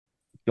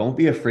don't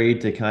be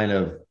afraid to kind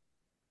of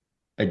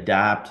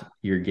adapt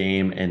your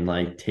game and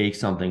like take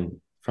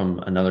something from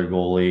another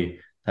goalie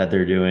that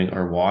they're doing,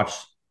 or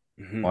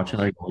Hmm. watch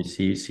another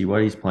goalie, see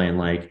what he's playing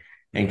like,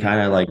 and Hmm. kind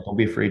of like don't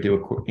be afraid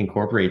to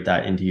incorporate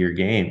that into your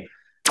game.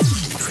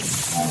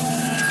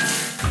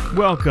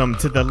 Welcome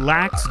to the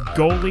Lax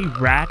Goalie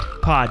Rat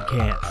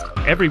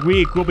Podcast. Every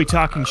week, we'll be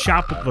talking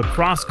shop with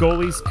lacrosse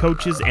goalies,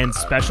 coaches, and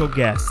special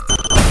guests.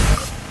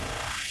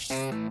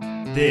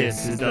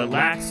 This is the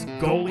Lax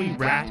Goalie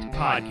Rat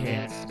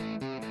Podcast.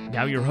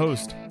 Now your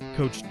host,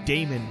 Coach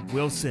Damon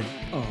Wilson.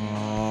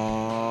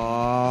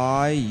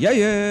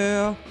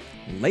 Yeah.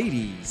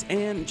 Ladies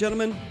and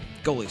gentlemen,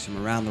 goalies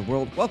from around the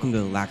world, welcome to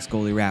the Lax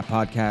Goalie Rat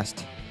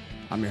Podcast.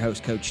 I'm your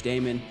host, Coach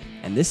Damon,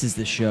 and this is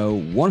the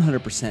show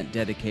 100%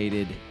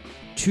 dedicated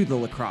to the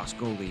lacrosse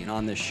goalie. And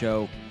on this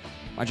show,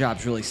 my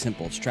job's really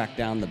simple. It's track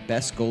down the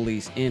best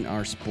goalies in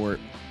our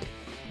sport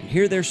and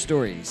hear their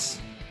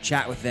stories,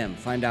 chat with them,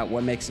 find out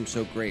what makes them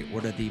so great.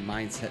 What are the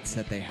mindsets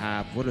that they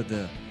have? What are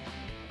the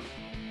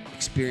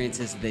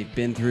experiences that they've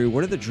been through?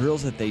 What are the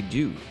drills that they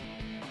do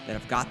that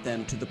have got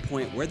them to the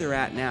point where they're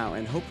at now?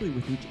 And hopefully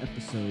with each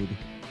episode,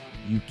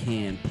 you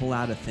can pull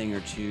out a thing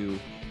or two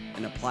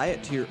and apply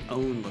it to your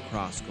own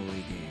lacrosse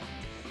goalie game.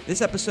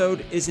 This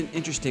episode is an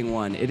interesting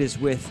one. It is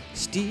with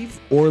Steve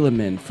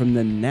Orleman from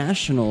the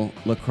National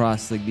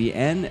Lacrosse League, the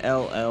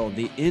NLL,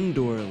 the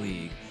Indoor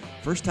League.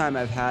 First time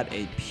I've had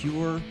a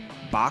pure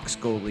box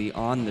goalie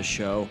on the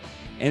show,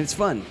 and it's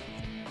fun.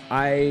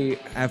 I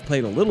have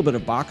played a little bit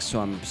of box, so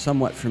I'm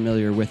somewhat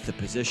familiar with the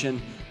position,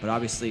 but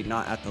obviously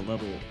not at the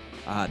level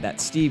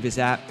that Steve is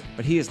at,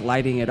 but he is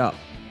lighting it up.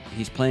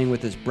 He's playing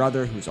with his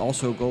brother, who's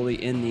also a goalie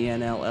in the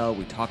NLL.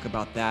 We talk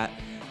about that.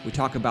 We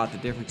talk about the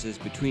differences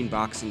between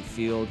box and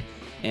field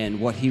and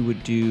what he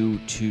would do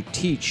to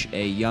teach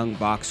a young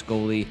box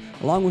goalie,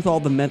 along with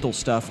all the mental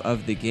stuff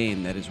of the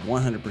game that is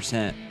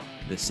 100%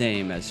 the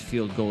same as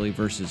field goalie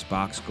versus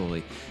box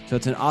goalie. So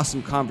it's an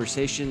awesome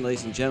conversation,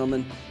 ladies and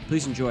gentlemen.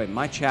 Please enjoy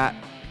my chat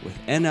with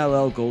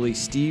NLL goalie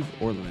Steve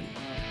Orleman.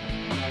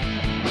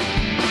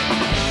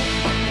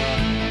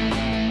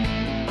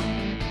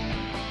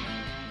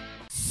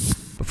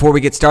 Before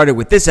we get started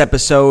with this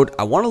episode,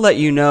 I want to let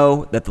you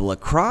know that the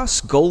Lacrosse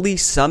Goalie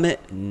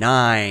Summit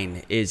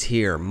 9 is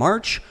here,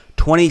 March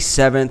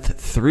 27th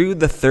through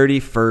the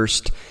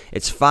 31st.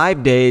 It's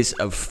 5 days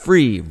of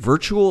free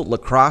virtual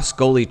lacrosse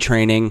goalie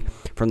training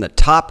from the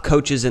top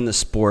coaches in the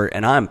sport,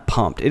 and I'm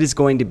pumped. It is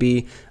going to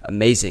be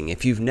amazing.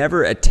 If you've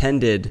never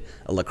attended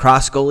a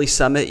Lacrosse Goalie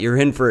Summit, you're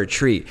in for a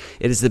treat.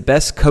 It is the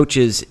best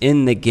coaches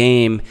in the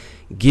game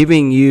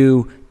giving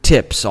you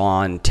tips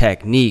on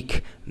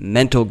technique,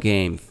 mental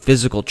game,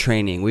 physical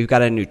training. We've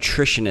got a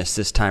nutritionist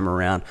this time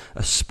around,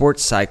 a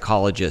sports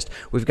psychologist.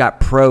 We've got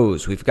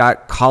pros. We've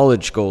got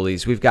college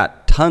goalies. We've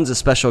got tons of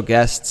special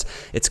guests.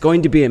 It's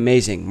going to be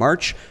amazing.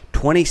 March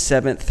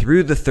 27th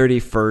through the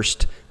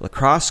 31st,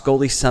 Lacrosse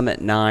Goalie Summit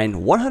 9,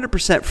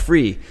 100%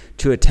 free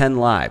to attend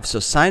live.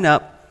 So sign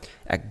up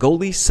at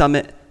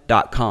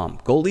goaliesummit.com.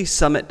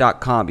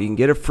 goaliesummit.com. You can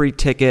get a free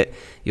ticket.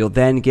 You'll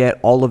then get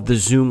all of the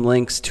Zoom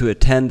links to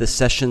attend the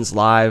sessions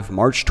live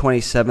March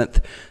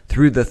 27th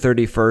through the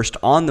 31st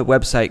on the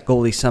website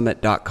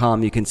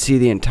goaliesummit.com. You can see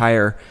the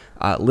entire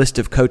list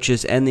of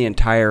coaches and the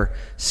entire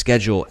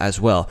schedule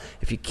as well.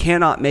 If you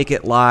cannot make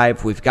it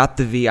live, we've got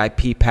the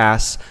VIP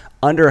pass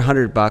under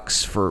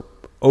 $100 for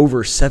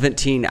over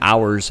 17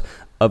 hours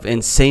of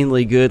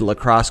insanely good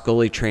lacrosse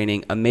goalie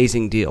training.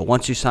 Amazing deal.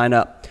 Once you sign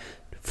up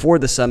for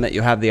the summit,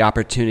 you'll have the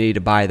opportunity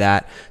to buy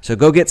that. So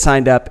go get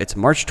signed up. It's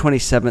March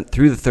 27th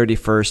through the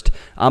 31st.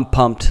 I'm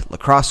pumped.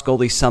 Lacrosse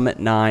Goalie Summit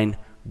 9,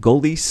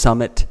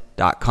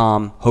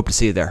 goaliesummit.com. Hope to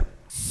see you there.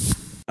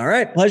 All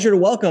right. Pleasure to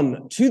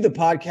welcome to the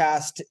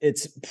podcast.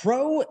 It's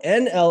pro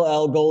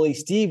NLL goalie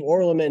Steve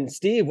Orleman.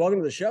 Steve, welcome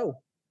to the show.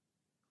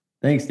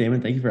 Thanks,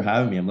 Damon. Thank you for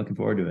having me. I'm looking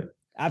forward to it.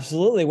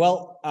 Absolutely.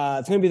 Well,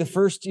 it's going to be the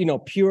first,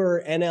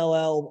 pure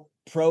NLL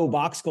pro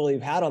box goalie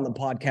you've had on the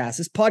podcast.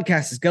 This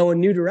podcast is going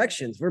new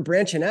directions. We're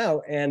branching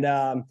out, and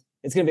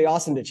it's going to be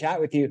awesome to chat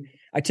with you.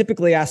 I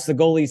typically ask the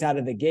goalies out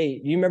of the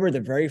gate. Do you remember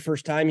the very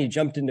first time you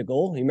jumped into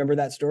goal? You remember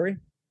that story?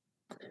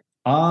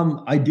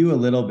 I do a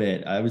little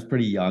bit. I was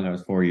pretty young. I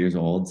was 4 years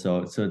old,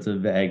 so it's a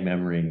vague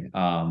memory.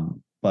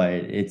 But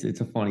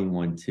it's a funny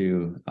one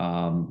too.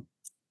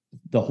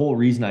 The whole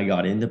reason I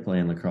got into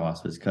playing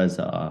lacrosse was because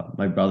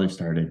my brother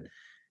started,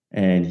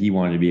 and he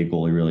wanted to be a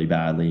goalie really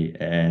badly,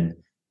 and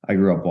I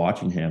grew up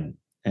watching him.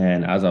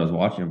 And as I was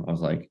watching him, I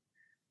was like,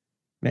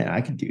 man,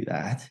 I could do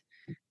that.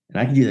 And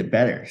I can do that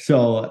better.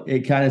 So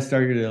it kind of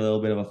started a little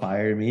bit of a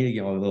fire in me,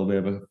 a little bit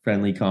of a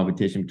friendly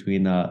competition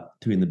between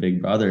the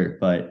big brother.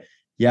 But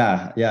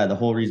yeah, the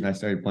whole reason I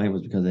started playing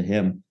was because of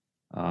him.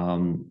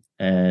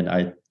 And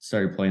I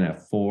started playing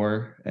at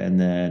 4 and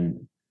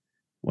then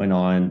went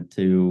on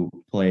to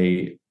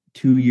play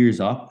 2 years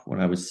up when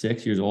I was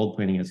 6 years old,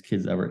 playing against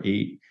kids that were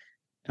 8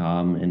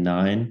 and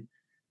 9.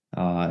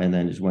 And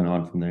then just went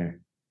on from there.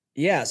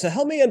 Yeah. So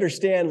help me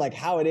understand like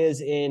how it is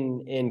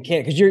in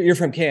Canada, because you're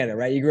from Canada,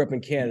 right? You grew up in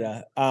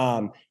Canada.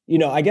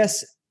 I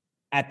guess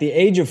at the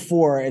age of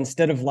 4,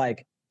 instead of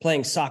like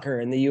playing soccer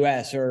in the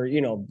US, or,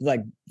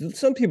 like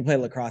some people play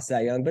lacrosse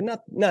that young, but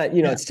not,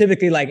 it's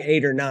typically like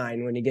 8 or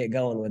 9 when you get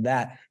going with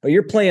that. But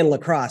you're playing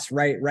lacrosse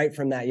right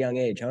from that young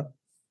age, huh?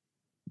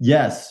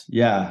 Yes.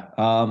 Yeah.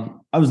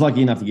 I was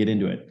lucky enough to get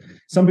into it.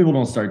 Some people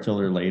don't start till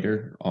they're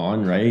later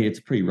on, right? It's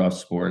a pretty rough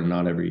sport, and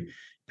not every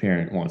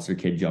parent wants their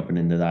kid jumping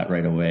into that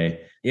right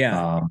away.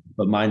 Yeah.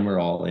 But mine were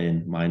all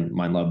in. Mine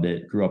loved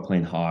it. Grew up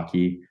playing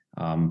hockey.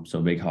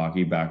 So big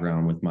hockey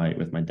background with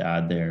my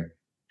dad there.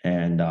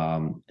 And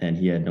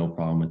he had no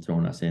problem with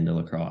throwing us into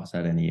lacrosse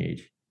at any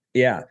age.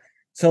 Yeah.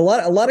 So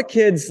a lot of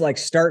kids like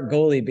start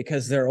goalie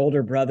because their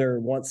older brother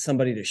wants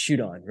somebody to shoot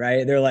on,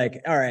 right? They're like,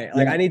 all right,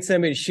 like I need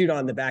somebody to shoot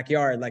on the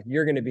backyard. Like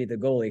you're going to be the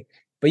goalie,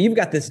 but you've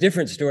got this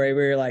different story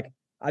where you're like,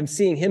 I'm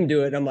seeing him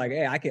do it. And I'm like,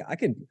 hey, I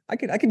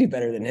could do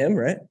better than him,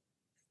 right?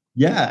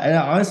 Yeah, and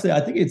honestly,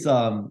 I think it's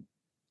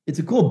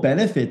a cool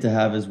benefit to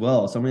have as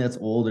well. Somebody that's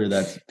older,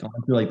 that's gone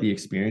through like the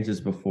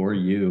experiences before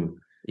you.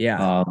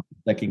 Yeah.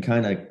 That can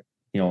kind of,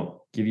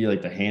 give you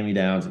like the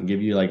hand-me-downs and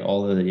give you like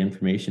all of the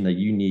information that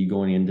you need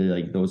going into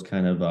like those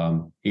kind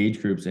of age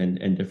groups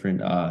and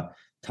different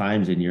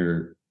times in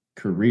your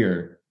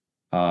career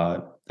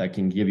that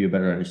can give you a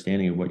better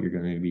understanding of what you're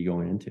going to be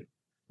going into.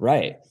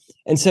 Right.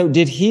 And so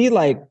did he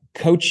like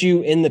coach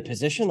you in the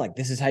position? Like,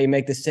 this is how you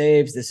make the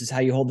saves. This is how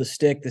you hold the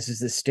stick. This is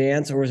the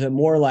stance. Or was it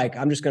more like,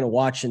 I'm just going to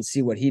watch and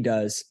see what he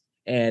does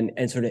and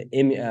sort of,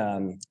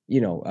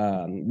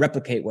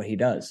 replicate what he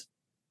does?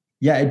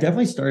 Yeah, it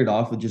definitely started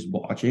off with just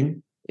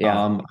watching. Yeah.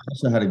 I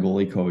also had a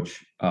goalie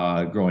coach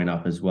growing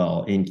up as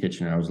well in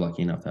Kitchener. I was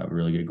lucky enough to have a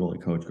really good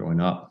goalie coach growing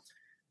up.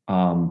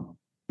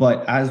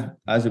 But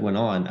as it went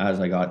on, as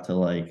I got to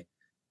like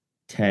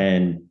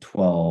 10,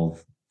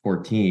 12,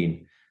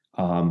 14,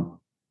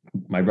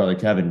 my brother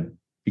Kevin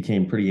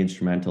became pretty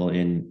instrumental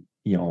in,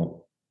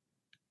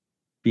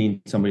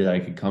 being somebody that I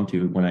could come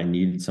to when I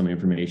needed some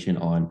information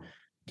on,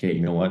 okay,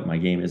 you know what, my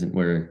game isn't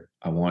where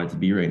I want it to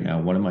be right now.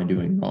 What am I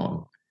doing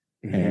wrong?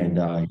 Mm-hmm.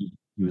 And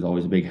he was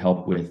always a big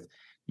help with,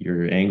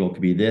 your angle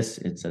could be this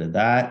instead of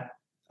that.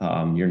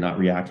 You're not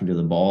reacting to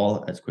the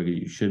ball as quick as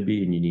you should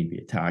be, and you need to be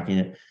attacking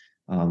it.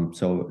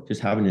 So just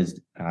having his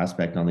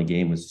aspect on the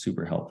game was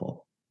super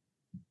helpful.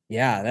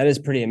 Yeah, that is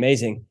pretty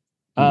amazing.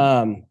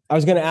 I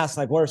was going to ask,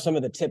 like, what are some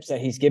of the tips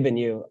that he's given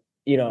you,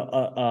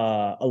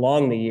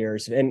 along the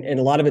years? And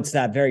a lot of it's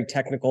that very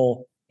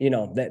technical,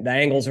 the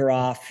angles are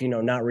off,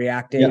 not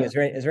reacting. Yeah. Is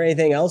there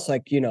anything else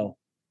like,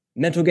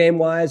 mental game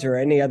wise or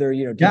any other,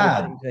 things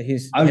that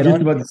he's I was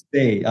just about to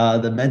say,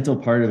 the mental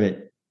part of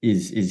it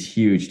is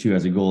huge too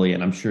as a goalie.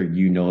 And I'm sure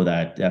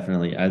that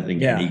definitely. I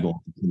think any goalie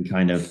can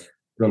kind of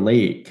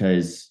relate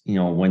because,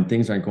 when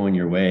things aren't going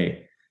your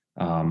way,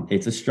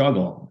 it's a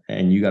struggle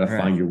and you got to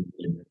find your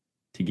way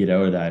to get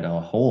out of that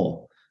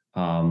hole.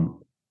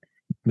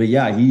 But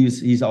yeah,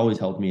 he's always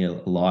helped me a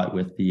lot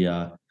with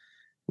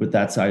with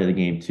that side of the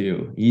game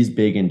too. He's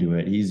big into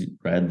it. He's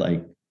read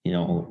like,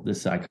 the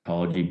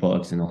psychology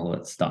books and all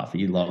that stuff.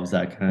 He loves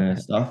that kind of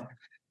stuff.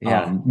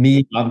 Yeah.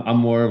 Me, I'm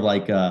more of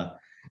like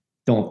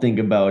don't think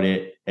about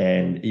it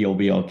and you'll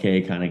be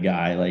okay kind of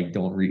guy. Like,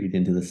 don't read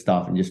into the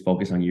stuff and just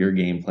focus on your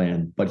game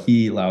plan. But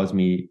he allows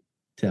me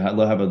to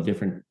have a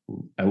different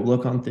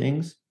outlook on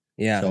things.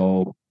 Yeah.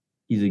 So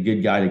he's a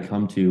good guy to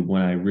come to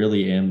when I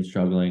really am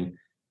struggling,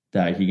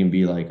 that he can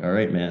be like, all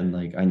right, man,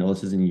 like, I know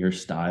this isn't your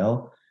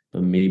style,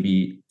 but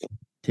maybe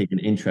take an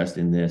interest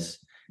in this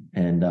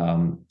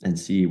and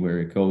see where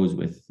it goes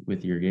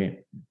with your game.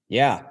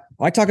 Yeah.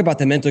 Well, I talk about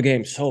the mental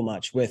game so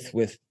much with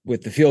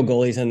the field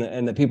goalies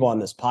and the people on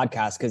this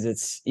podcast, because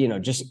it's,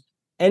 just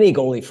any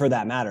goalie for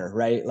that matter,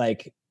 right?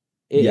 Like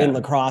in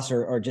lacrosse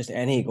or just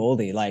any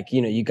goalie, like,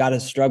 you got to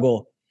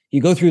struggle,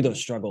 you go through those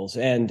struggles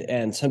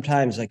and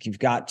sometimes like you've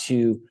got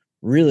to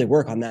really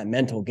work on that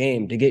mental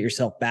game to get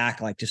yourself back,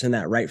 like just in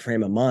that right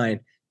frame of mind.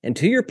 And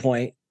to your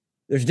point,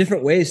 there's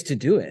different ways to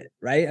do it,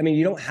 right? I mean,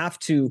 you don't have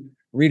to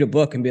read a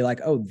book and be like,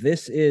 oh,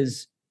 this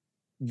is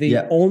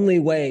the only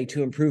way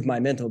to improve my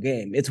mental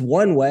game. It's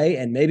one way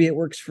and maybe it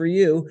works for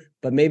you,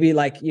 but maybe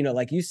like,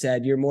 like you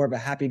said, you're more of a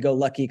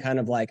happy-go-lucky kind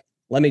of like,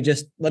 let me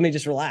just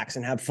relax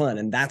and have fun.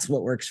 And that's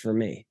what works for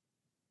me.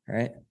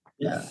 Right.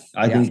 Yeah.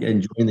 I think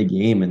enjoying the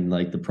game and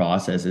like the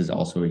process is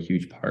also a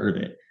huge part of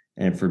it.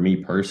 And for me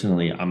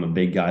personally, I'm a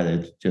big guy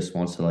that just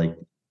wants to like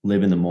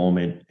live in the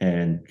moment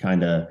and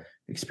kind of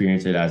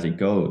experience it as it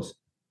goes.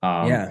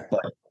 But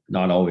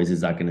not always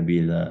is that going to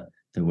be the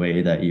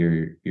way that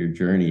your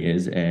journey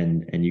is.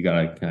 And you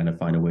got to kind of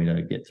find a way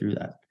to get through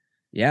that.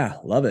 Yeah.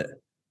 Love it.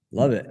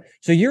 Love it.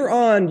 So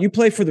you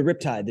play for the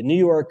Riptide, the New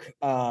York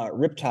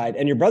Riptide,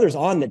 and your brother's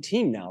on the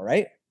team now,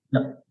 right?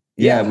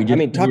 Yeah.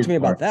 Talk to me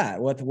about that.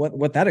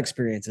 What that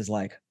experience is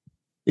like.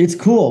 It's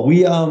cool.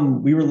 We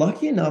were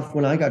lucky enough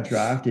when I got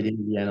drafted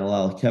into the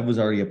NLL. Kev was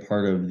already a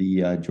part of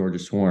the Georgia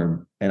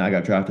Swarm, and I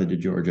got drafted to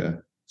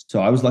Georgia. So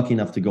I was lucky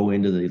enough to go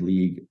into the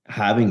league,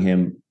 having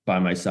him by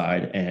my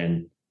side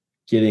and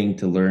getting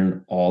to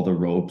learn all the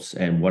ropes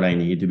and what I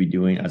need to be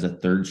doing as a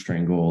third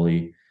string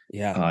goalie.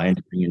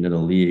 Entering into the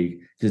league,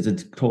 because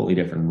it's a totally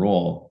different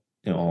role.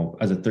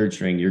 as a third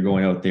string, you're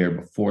going out there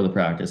before the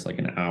practice, like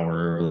an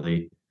hour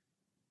early,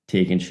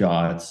 taking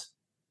shots,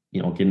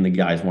 getting the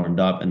guys warmed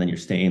up, and then you're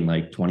staying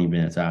like 20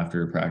 minutes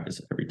after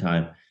practice every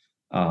time.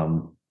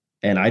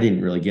 And I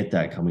didn't really get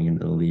that coming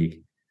into the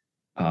league.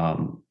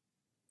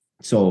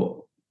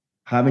 So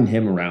having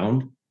him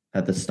around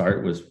at the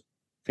start was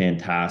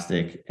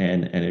fantastic,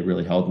 and it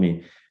really helped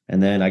me.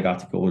 And then I got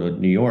to go to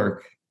New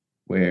York,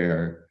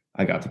 where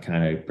I got to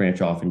kind of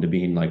branch off into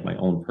being like my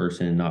own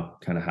person and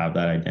not kind of have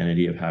that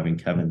identity of having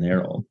Kevin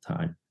there all the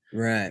time.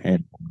 Right.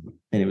 And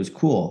it was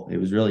cool. It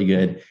was really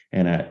good.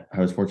 And I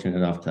was fortunate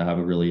enough to have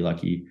a really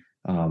lucky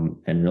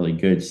and really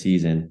good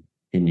season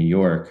in New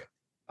York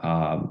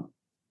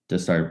to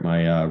start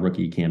my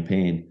rookie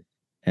campaign.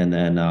 And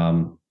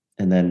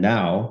then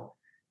now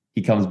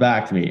he comes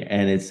back to me,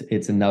 and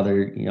it's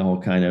another,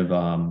 kind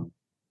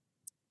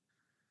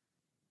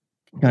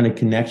of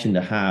connection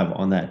to have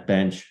on that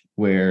bench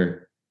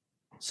where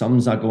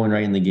something's not going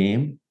right in the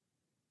game.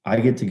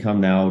 I get to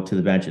come now to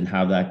the bench and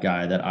have that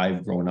guy that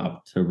I've grown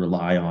up to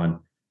rely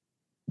on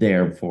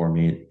there for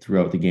me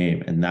throughout the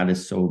game. And that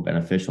is so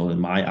beneficial in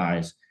my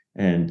eyes.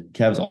 And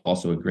Kev's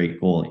also a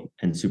great goalie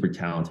and super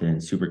talented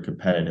and super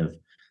competitive.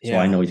 So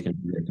I know he's going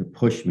to be there to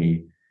push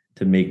me,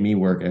 to make me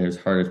work as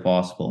hard as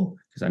possible,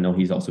 because I know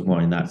he's also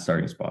going in that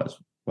starting spot as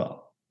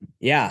well.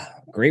 Yeah,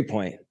 great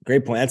point.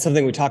 Great point. That's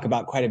something we talk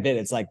about quite a bit.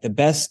 It's like the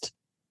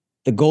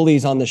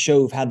goalies on the show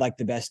who've had like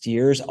the best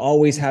years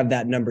always have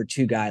that number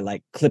two guy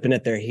like clipping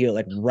at their heel,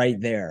 like right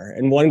there.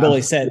 And one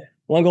goalie said,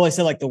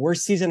 like, the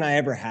worst season I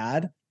ever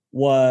had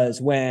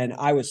was when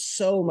I was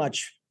so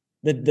much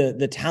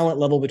the talent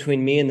level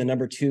between me and the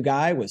number two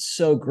guy was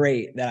so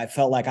great that I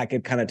felt like I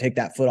could kind of take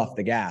that foot off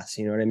the gas.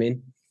 You know what I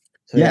mean?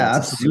 So yeah,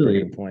 absolutely. A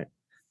super good point.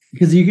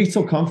 Because you get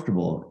so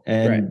comfortable,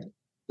 and right.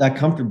 that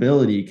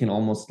comfortability can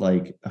almost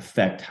like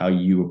affect how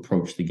you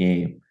approach the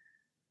game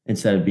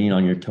instead of being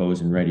on your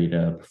toes and ready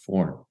to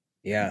perform.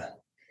 Yeah.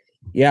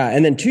 Yeah.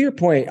 And then to your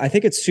point, I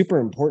think it's super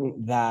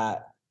important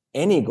that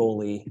any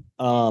goalie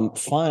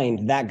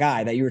find that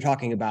guy that you were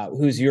talking about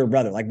who's your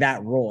brother, like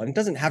that role. And it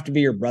doesn't have to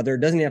be your brother. It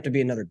doesn't have to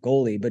be another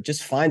goalie, but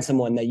just find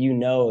someone that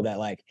that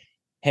like,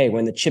 hey,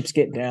 when the chips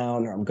get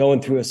down or I'm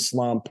going through a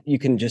slump, you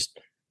can just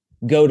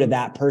go to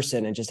that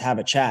person and just have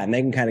a chat, and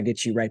they can kind of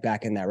get you right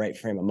back in that right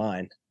frame of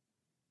mind.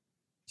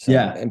 So,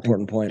 yeah.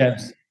 Important point.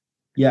 Kev's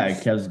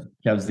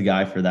the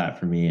guy for that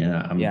for me. And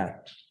I'm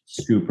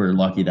super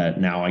lucky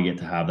that now I get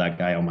to have that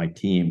guy on my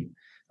team.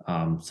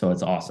 So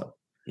it's awesome.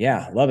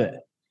 Yeah. Love it.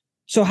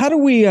 So how do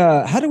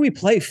we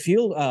play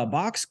field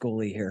box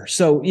goalie here?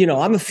 So,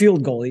 I'm a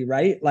field goalie,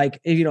 right? Like,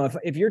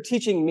 if you're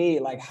teaching me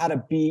like how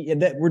to be,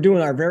 that we're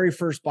doing our very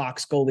first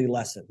box goalie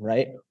lesson,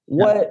 right?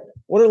 What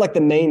are like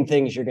the main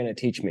things you're going to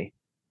teach me?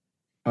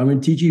 I'm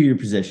going to teach you your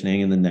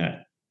positioning in the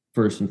net.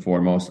 First and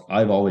foremost,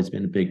 I've always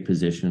been a big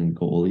position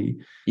goalie.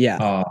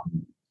 Yeah.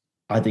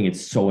 I think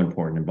it's so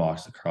important in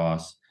box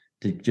lacrosse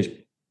to just,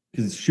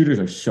 because shooters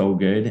are so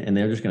good and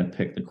they're just going to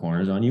pick the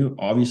corners on you.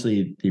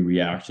 Obviously, the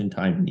reaction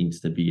time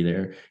needs to be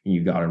there, and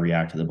you got to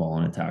react to the ball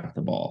and attack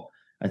the ball.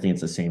 I think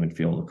it's the same in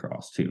field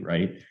lacrosse too,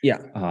 right?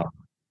 Yeah.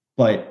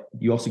 But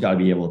you also got to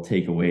be able to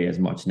take away as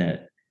much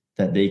net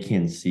that they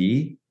can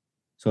see,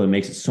 so it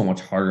makes it so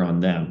much harder on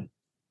them,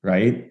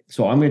 right?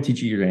 So I'm going to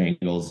teach you your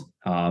angles,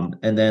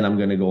 and then I'm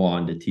going to go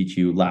on to teach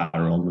you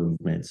lateral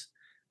movements,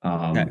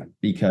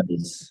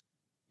 because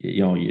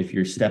if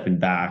you're stepping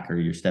back or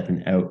you're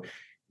stepping out,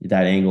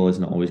 that angle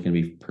isn't always going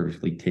to be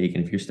perfectly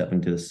taken. If you're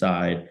stepping to the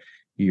side,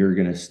 you're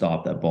going to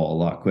stop that ball a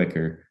lot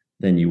quicker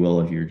than you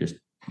will if you're just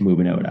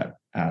moving out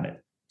at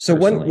it. So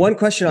one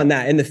question on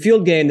that. In the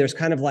field game, there's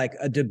kind of like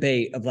a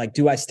debate of like,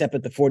 do I step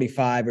at the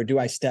 45 or do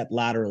I step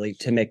laterally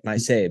to make my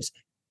saves?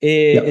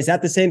 Is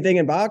that the same thing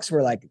in box,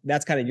 where like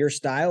that's kind of your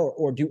style,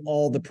 or do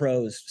all the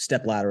pros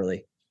step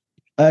laterally?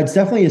 It's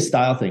definitely a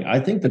style thing. I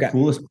think the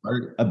coolest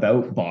part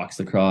about box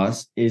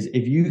lacrosse is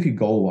if you could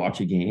go watch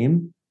a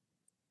game,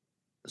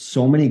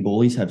 so many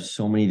goalies have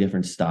so many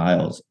different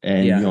styles.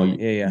 And,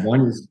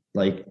 one is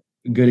like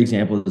a good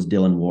example is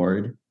Dylan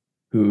Ward,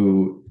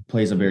 who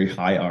plays a very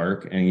high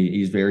arc, and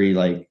he's very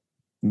like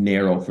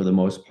narrow for the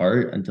most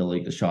part until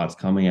like the shot's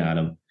coming at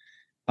him.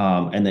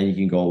 And then you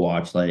can go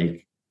watch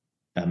like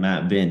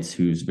Matt Vince,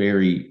 who's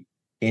very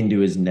into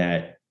his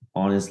net,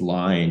 on his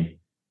line,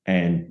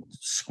 and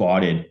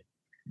squatted.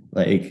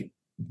 Like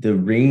the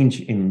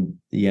range in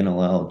the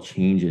NLL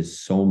changes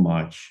so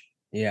much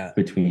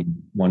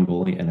between one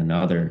goalie and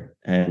another.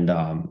 And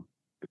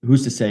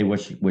who's to say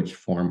which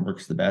form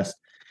works the best?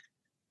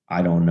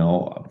 I don't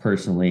know.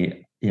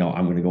 Personally,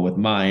 I'm going to go with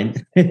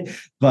mine.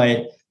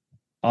 But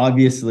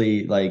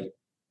obviously, like,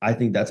 I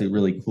think that's a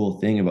really cool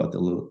thing about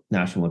the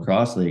National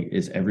Lacrosse League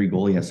is every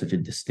goalie has such a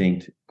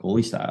distinct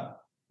goalie style.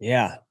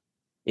 Yeah.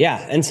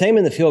 Yeah. And same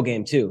in the field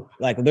game too.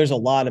 Like there's a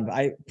lot of,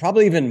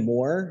 probably even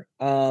more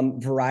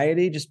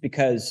variety, just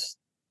because,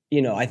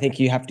 I think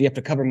you have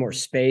to cover more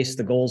space.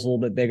 The goal's a little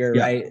bit bigger,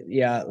 right?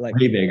 Yeah. Like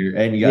way bigger,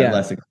 and you got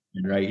less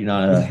right? You're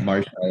not a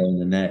marshmallow in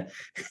the net.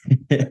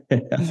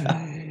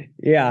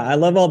 Yeah, I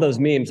love all those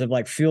memes of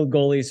like field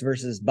goalies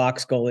versus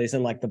box goalies,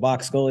 and like the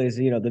box goalies,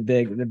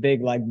 the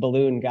big like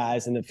balloon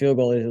guys, and the field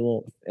goalies a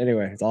little.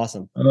 Anyway, it's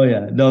awesome. Oh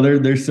yeah, no,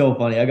 they're so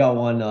funny. I got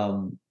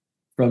one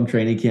from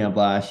training camp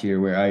last year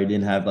where I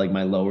didn't have like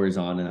my lowers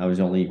on and I was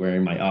only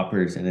wearing my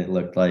uppers, and it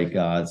looked like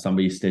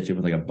somebody stitched it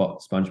with like a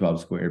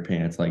SpongeBob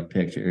SquarePants like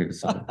picture.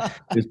 So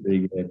it was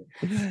pretty good.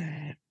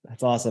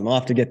 That's awesome. I'll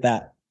have to get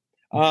that.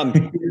 How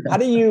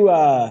do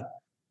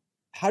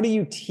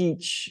you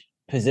teach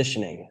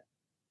positioning?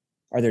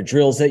 Are there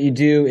drills that you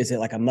do? Is it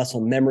like a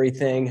muscle memory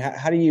thing?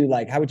 How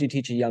would you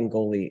teach a young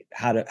goalie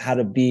how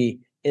to be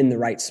in the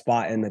right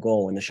spot in the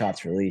goal when the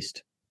shot's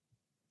released?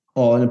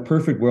 Oh, in a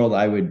perfect world,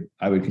 I would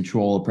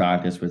control a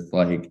practice with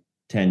like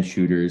 10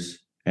 shooters,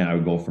 and I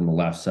would go from the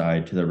left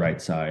side to the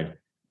right side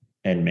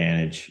and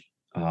manage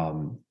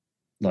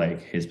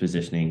like his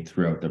positioning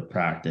throughout the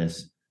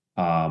practice.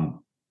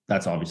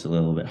 That's obviously a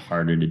little bit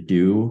harder to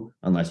do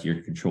unless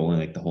you're controlling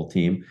like the whole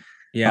team.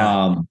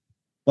 Yeah.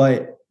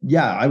 But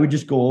yeah, I would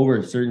just go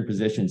over certain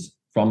positions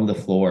from the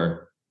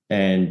floor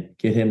and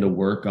get him to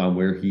work on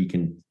where he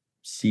can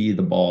see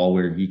the ball,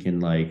 where he can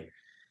like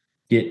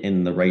get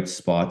in the right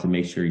spot to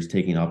make sure he's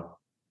taking up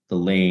the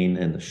lane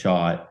and the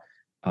shot,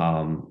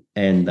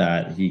 and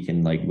that he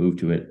can like move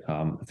to it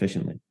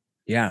efficiently.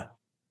 Yeah.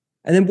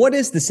 And then what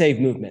is the save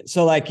movement?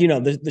 So like,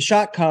 the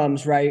shot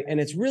comes, right? And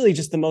it's really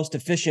just the most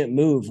efficient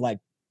move, like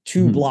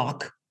to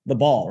block the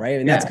ball, right?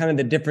 And that's kind of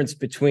the difference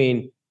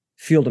between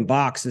field and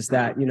box is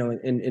that,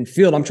 in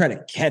field, I'm trying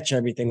to catch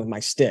everything with my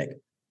stick,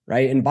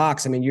 right? In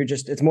box, I mean,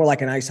 it's more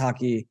like an ice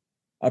hockey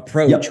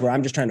approach where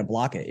I'm just trying to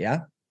block it. Yeah.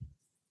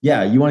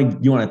 Yeah. You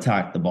want to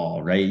attack the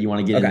ball, right? You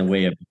want to get in the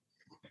way of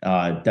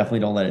definitely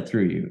don't let it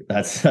through you.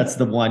 That's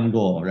the one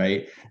goal,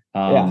 right?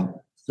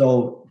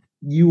 So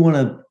you want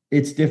to,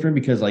 it's different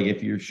because like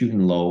if you're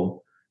shooting low,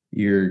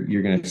 you're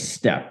going to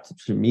step.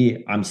 To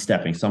me, I'm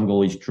stepping. Some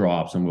goalies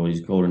drop, some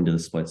goalies go into the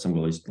split, some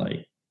goalies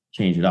like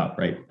change it up,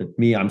 right? But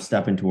me, I'm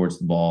stepping towards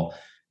the ball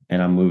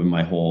and I'm moving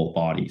my whole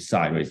body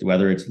sideways.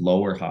 Whether it's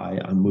low or high,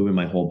 I'm moving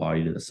my whole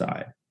body to the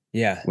side.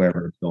 Yeah.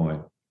 Wherever it's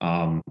going.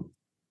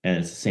 And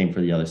it's the same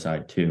for the other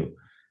side too.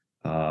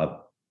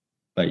 But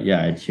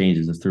yeah, it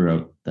changes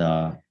throughout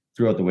the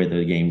way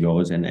the game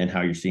goes and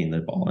how you're seeing the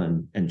ball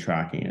and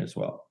tracking it as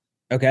well.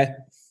 Okay.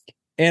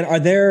 And are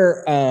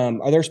there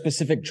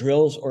specific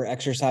drills or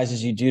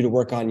exercises you do to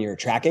work on your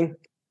tracking?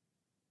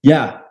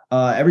 Yeah.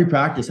 Every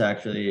practice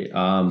actually,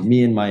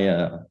 me and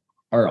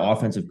our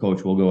offensive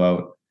coach will go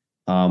out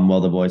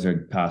while the boys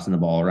are passing the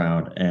ball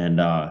around,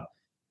 and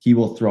he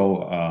will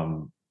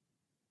throw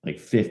like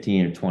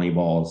 15 or 20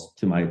 balls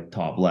to my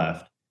top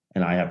left,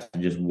 and I have to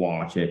just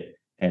watch it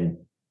and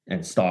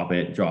stop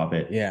it, drop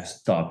it,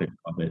 stop it,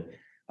 drop it.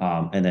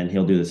 And then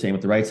he'll do the same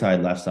with the right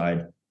side, left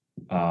side,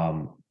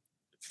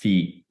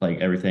 feet, like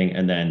everything.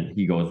 And then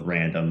he goes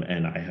random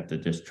and I have to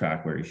just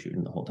track where he's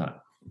shooting the whole time.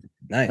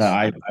 Nice.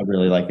 I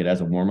really like it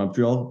as a warm-up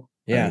drill.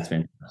 Yeah. It's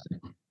fantastic.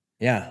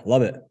 Yeah.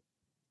 Love it.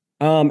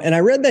 And I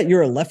read that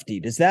you're a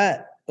lefty. Does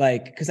that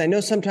because I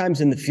know sometimes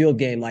in the field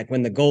game, like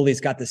when the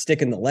goalie's got the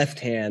stick in the left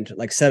hand,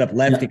 like set up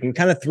left, you can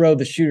kind of throw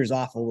the shooters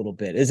off a little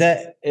bit. Is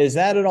that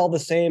at all the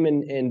same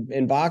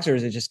in box, or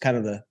is it just kind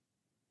of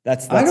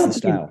that's the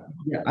style?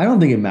 I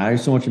don't think it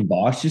matters so much in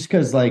box, just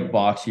because like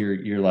box,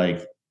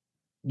 everybody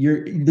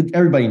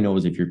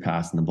knows if you're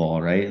passing the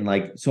ball, right? And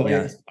like so,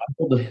 I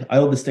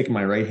hold the stick in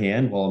my right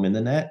hand while I'm in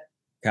the net,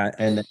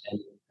 and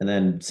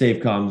then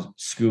save comes,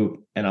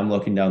 scoop, and I'm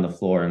looking down the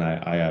floor, and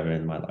I have it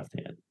in my left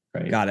hand.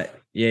 Right. Got it.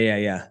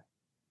 Yeah.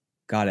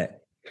 Got it.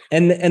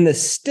 And the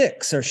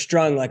sticks are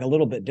strung like a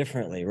little bit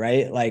differently,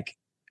 right? Like,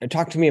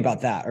 talk to me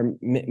about that, or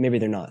maybe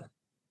they're not.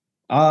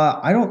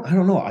 I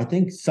don't know. I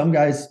think some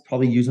guys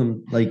probably use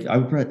them. Like I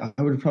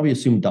would probably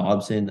assume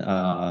Dobson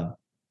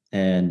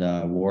and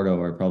Wardo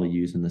are probably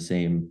using the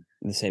same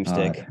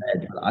stick.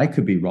 Head. I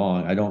could be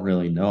wrong. I don't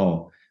really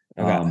know.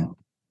 Okay.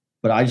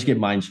 But I just get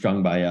mine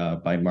strung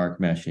by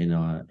Mark Mesh in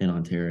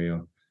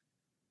Ontario.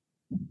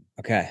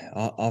 Okay,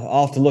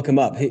 I'll have to look him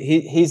up.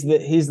 He's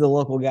the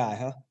local guy,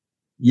 huh?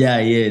 Yeah,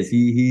 he is.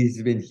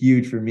 He's been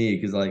huge for me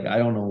because like I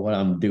don't know what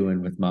I'm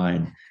doing with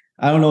mine.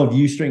 I don't know if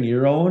you string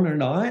your own or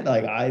not.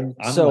 Like I'm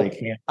so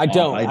like I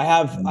don't. I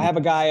have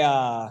a guy,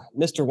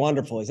 Mr.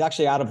 Wonderful. He's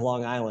actually out of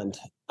Long Island.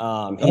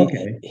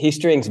 He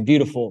strings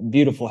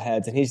beautiful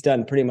heads, and he's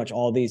done pretty much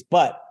all these.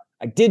 But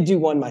I did do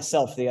one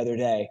myself the other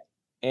day,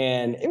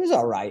 and it was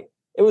all right.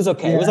 It was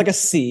okay. Yeah. It was like a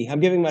C. I'm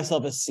giving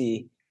myself a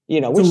C.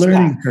 It's a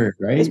learning curve,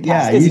 right? It's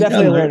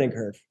definitely a learning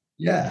curve.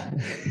 Yeah.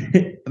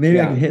 Maybe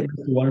I can hit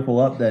Mr. Wonderful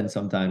up then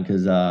sometime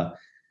because I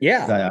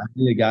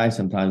need a guy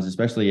sometimes,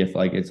 especially if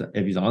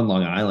he's on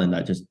Long Island,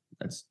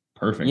 that's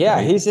perfect. Yeah,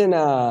 right? He's in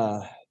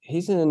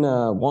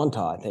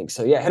Wantagh, I think.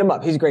 So yeah, hit him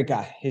up. He's a great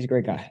guy.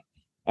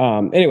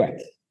 Anyway.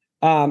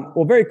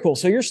 Well, very cool.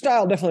 So your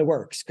style definitely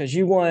works because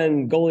you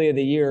won goalie of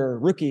the year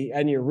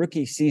in your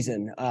rookie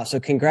season.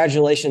 So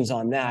congratulations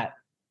on that.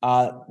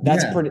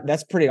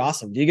 That's pretty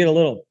awesome. Do you get a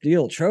little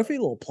trophy,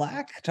 a little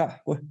plaque?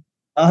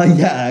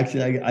 Yeah,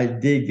 actually, I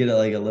did get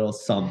like a little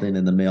something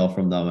in the mail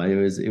from them. It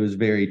was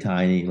very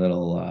tiny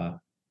little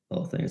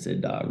thing. It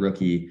said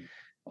rookie,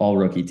 all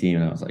rookie team,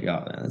 and I was like,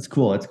 oh man, that's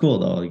cool. It's cool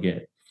though to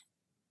get.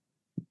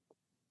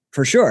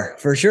 For sure.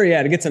 For sure.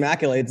 Yeah. To get some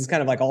accolades, it's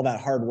kind of like all that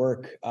hard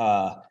work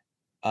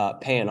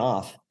paying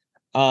off.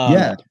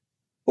 Yeah,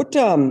 What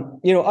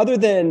other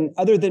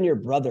than your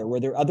brother, were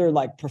there other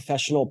like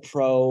professional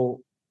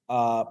pro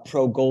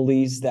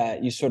goalies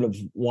that you sort of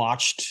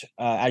watched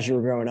as you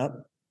were growing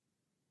up?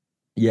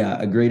 yeah.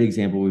 A great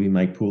example would be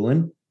Mike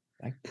Poulin.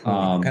 Like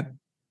okay.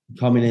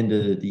 Coming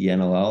into the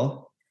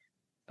NLL,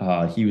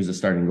 he was a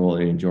starting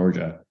goalie in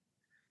Georgia,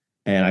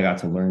 and I got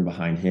to learn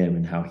behind him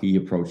and how he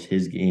approached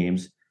his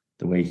games,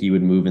 the way he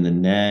would move in the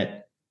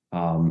net,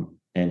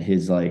 and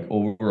his like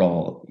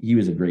overall, he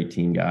was a great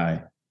team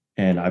guy.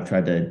 And I've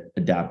tried to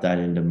adapt that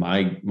into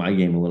my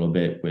game a little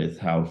bit with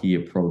how he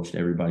approached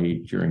everybody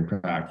during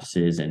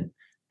practices and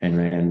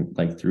ran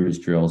like through his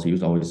drills. He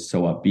was always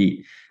so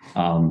upbeat.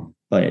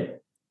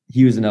 But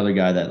he was another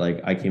guy that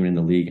like I came in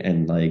the league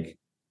and like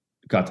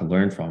got to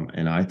learn from,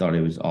 and I thought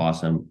it was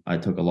awesome. I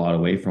took a lot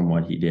away from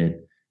what he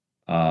did.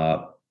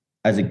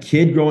 As a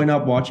kid growing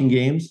up watching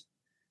games,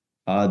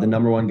 the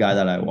number one guy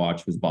that I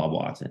watched was Bob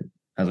Watson.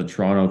 As a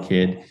Toronto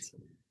kid,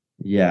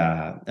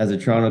 yeah, as a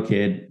Toronto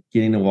kid,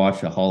 getting to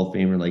watch a Hall of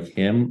Famer like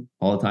him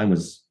all the time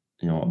was,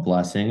 a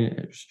blessing.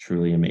 It was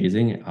truly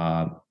amazing.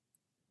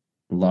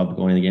 Loved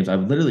going to the games. I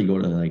would literally go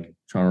to like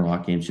Toronto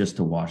Rock games just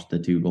to watch the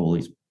two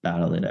goalies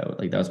battle it out.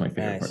 Like that was my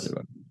favorite part of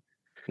it.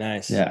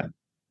 Nice. Yeah.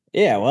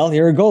 Yeah. Well,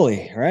 you're a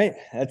goalie, right?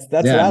 That's Yeah,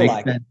 what I makes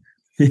like. sense.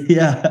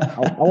 Yeah.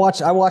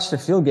 I watched a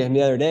field game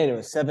the other day and it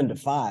was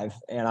 7-5,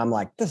 and I'm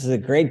like, this is a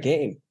great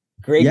game.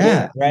 Great game,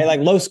 Yeah. right? Like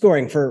low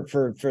scoring for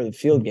the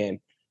field game.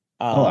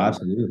 Oh,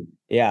 absolutely.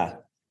 Yeah.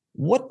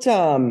 What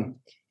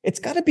it's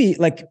got to be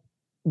like,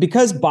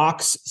 because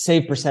box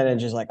save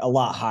percentage is like a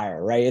lot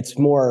higher, right? It's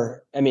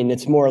more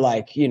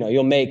like,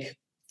 you'll make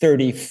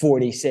 30,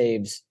 40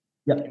 saves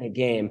in a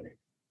game.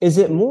 Is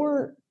it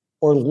more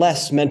or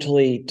less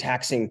mentally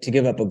taxing to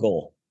give up a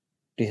goal,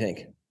 do you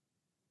think?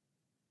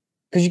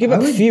 Because you give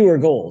up fewer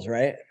goals,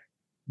 right?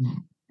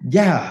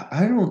 Yeah,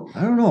 I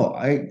don't know.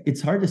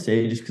 It's hard to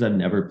say just because I've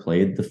never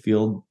played the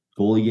field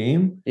goalie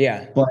game.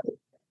 Yeah.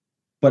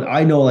 But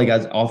I know like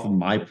as off of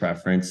my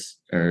preference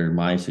or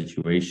my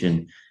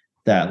situation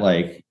that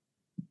like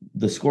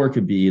the score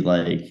could be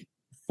like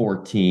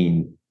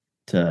 14-6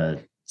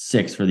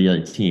 for the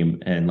other team.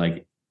 And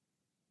like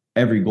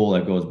every goal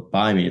that goes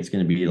by me, it's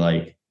going to be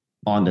like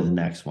on to the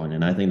next one.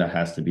 And I think that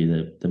has to be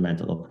the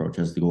mental approach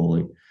as the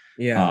goalie.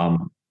 Yeah.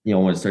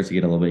 When it starts to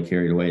get a little bit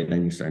carried away,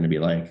 then you're starting to be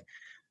like,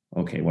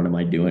 okay, what am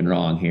I doing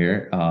wrong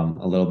here?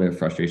 A little bit of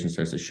frustration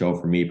starts to show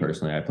for me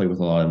personally. I play with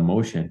a lot of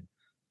emotion.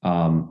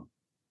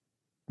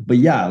 But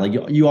yeah, like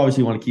you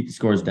obviously want to keep the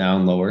scores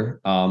down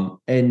lower.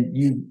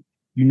 And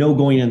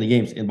going in the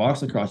games in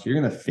box lacrosse, you're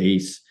going to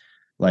face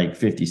like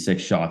 56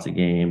 shots a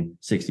game,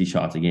 60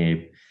 shots a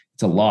game.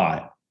 It's a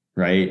lot,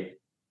 right?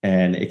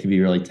 And it can be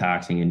really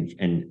taxing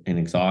and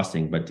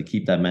exhausting, but to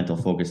keep that mental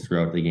focus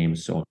throughout the game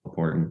is so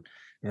important.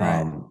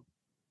 Right.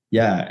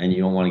 Yeah. And you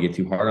don't want to get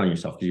too hard on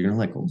yourself because you're going to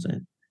let goals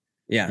in.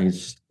 Yeah. And it's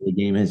just, the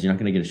game is, you're not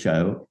going to get a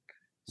shutout.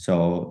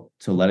 So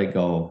let it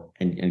go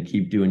and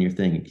keep doing your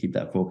thing and keep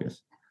that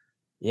focus.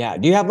 Yeah.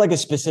 Do you have like a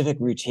specific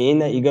routine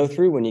that you go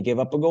through when you give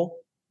up a goal?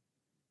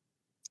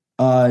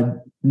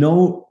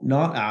 No,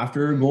 not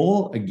after a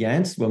goal.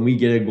 Against, when we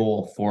get a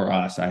goal for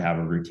us, I have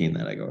a routine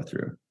that I go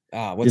through.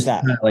 What's just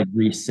that? Kind of like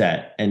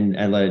reset and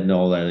let it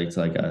know that it's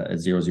like a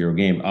 0-0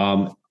 game.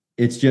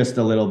 It's just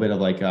a little bit of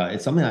like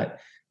it's something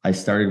that I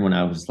started when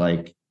I was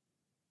like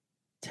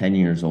 10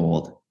 years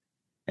old,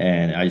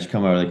 and I just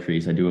come out of the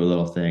crease, I do a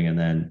little thing, and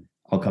then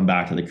I'll come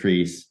back to the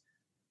crease,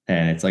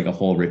 and it's like a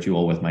whole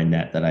ritual with my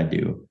net that I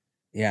do.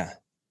 Yeah.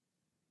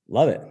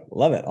 Love it.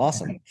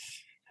 Awesome.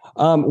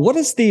 What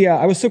is the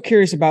I was so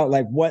curious about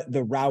like what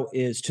the route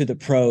is to the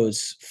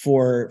pros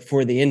for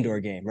the indoor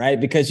game, right?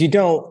 Because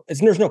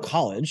there's no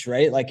college,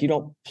 right? Like you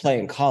don't play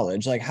in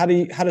college. Like how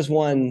does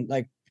one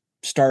like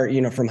start,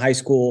 from high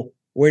school?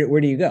 Where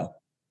do you go?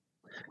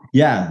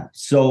 Yeah.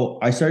 So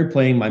I started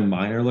playing my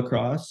minor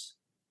lacrosse,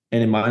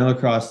 and in minor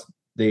lacrosse,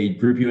 they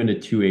group you into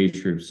two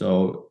age groups.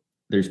 So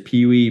there's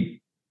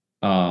Pee-wee,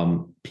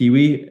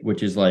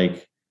 which is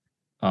like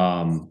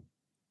 12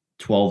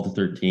 to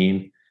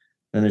 13.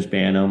 Then there's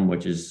Bantam,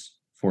 which is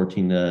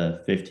 14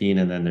 to 15.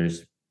 And then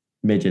there's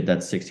midget,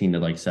 that's 16 to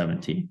like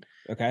 17.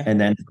 Okay. And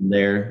then from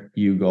there,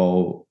 you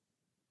go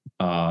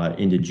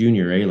into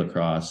junior A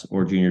lacrosse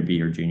or junior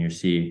B or junior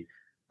C.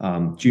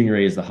 Junior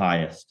A is the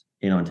highest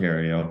in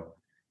Ontario.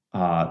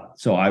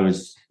 So I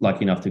was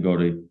lucky enough to go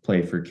to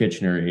play for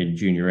Kitchener in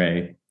junior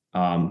A.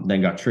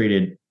 Then got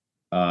traded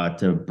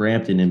to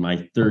Brampton in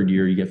my third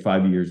year. You get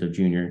 5 years of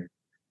junior.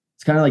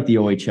 It's kind of like the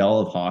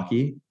OHL of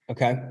hockey.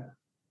 Okay.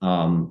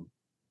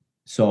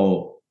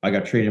 So I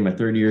got traded in my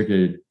third year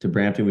to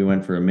Brampton. We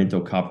went for a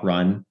Minto Cup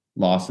run,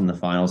 lost in the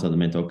finals of the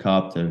Minto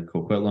Cup to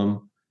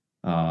Coquitlam.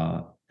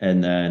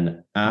 And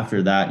then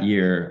after that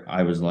year,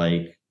 I was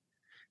like,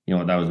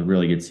 that was a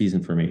really good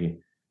season for me.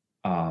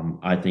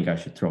 I think I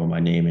should throw my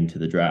name into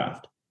the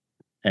draft.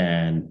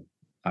 And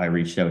I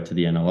reached out to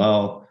the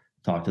NLL,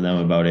 talked to them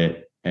about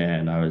it,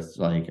 and I was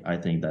like, I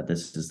think that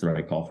this is the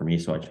right call for me.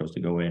 So I chose to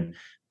go in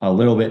a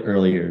little bit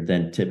earlier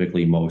than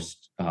typically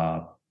most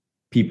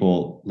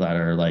people that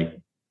are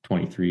like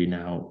 23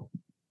 now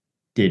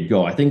did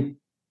go. I think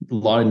a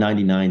lot of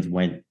 99s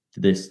went to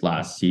this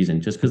last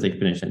season just because they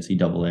finished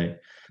NCAA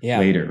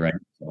later, right?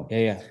 So.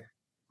 Yeah.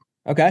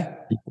 Okay.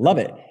 Love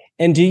it.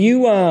 And do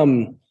you, I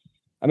mean,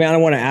 I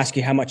don't want to ask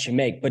you how much you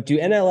make, but do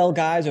NLL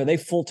guys, are they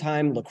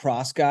full-time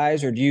lacrosse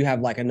guys, or do you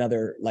have like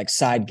another like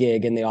side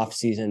gig in the off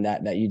season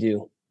that you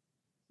do?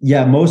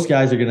 Yeah, most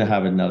guys are going to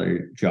have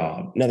another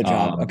job.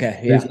 Okay.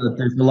 Yeah.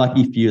 There's a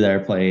lucky few that are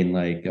playing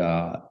like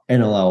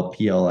NLL,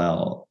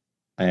 PLL,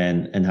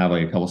 and have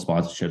like a couple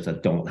sponsorships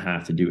that don't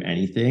have to do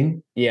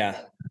anything. Yeah.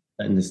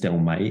 And they still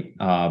might.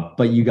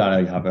 But you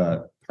gotta have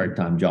a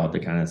part-time job to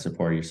kind of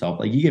support yourself.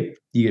 Like you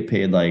get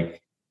paid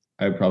like,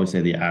 I would probably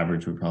say the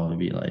average would probably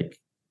be like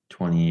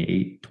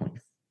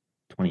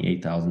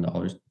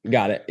 $28,000.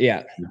 Got it.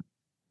 Yeah.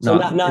 So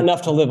not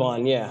enough to live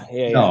on. Yeah.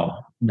 No.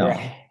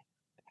 Right.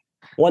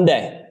 One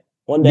day.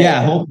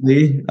 Yeah,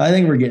 hopefully. I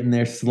think we're getting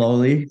there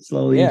slowly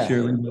and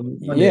surely.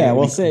 Yeah,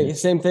 we'll see.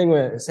 Same thing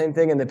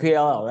in the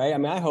PLL, right? I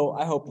mean, I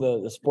hope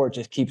the sport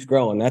just keeps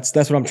growing. That's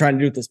what I'm trying to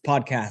do with this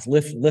podcast.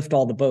 Lift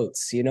all the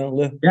boats,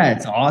 Yeah,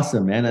 it's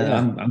awesome, man. Yeah.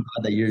 I'm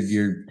glad that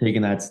you're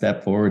taking that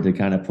step forward to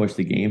kind of push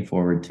the game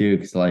forward too,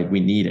 because like we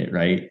need it,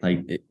 right?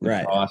 Like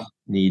lacrosse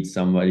needs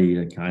somebody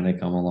to kind of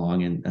come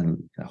along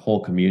and a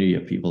whole community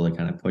of people to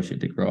kind of push it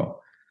to grow.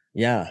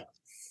 Yeah.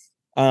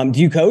 Do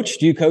you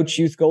coach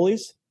youth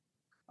goalies?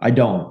 I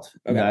don't.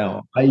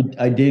 Okay.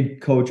 I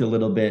did coach a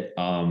little bit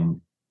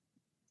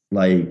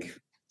like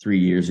 3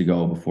 years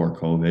ago before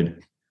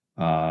COVID.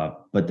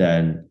 But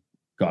then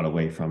got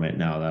away from it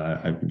now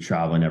that I've been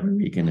traveling every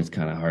weekend. It's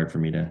kind of hard for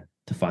me to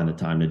find the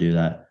time to do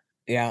that.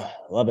 Yeah,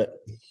 love it.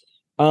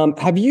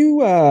 Have you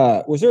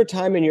was there a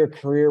time in your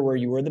career where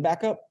you were the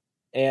backup?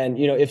 And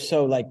if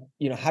so, like,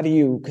 how do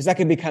you, because that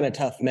could be kind of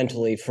tough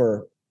mentally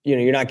for,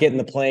 you're not getting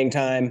the playing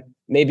time.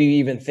 Maybe you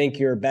even think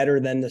you're better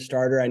than the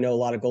starter. I know a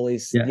lot of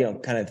goalies,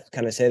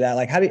 kind of say that.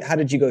 Like, how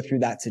did you go through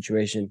that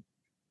situation?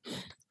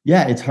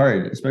 Yeah, it's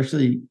hard,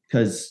 especially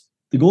because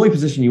the goalie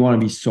position, you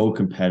want to be so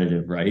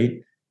competitive,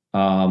 right?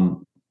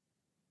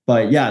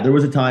 But yeah, there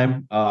was a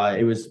time,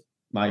 it was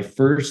my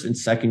first and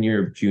second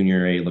year of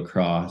junior A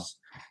lacrosse.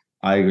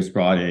 I was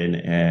brought in,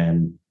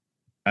 and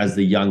as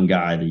the young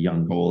guy, the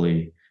young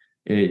goalie,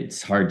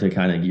 it's hard to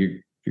kind of,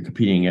 you're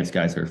competing against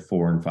guys that are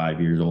 4 and 5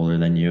 years older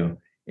than you.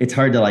 It's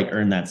hard to like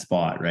earn that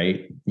spot,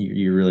 right?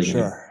 You're really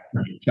gonna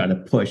try to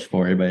push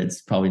for it, but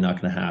it's probably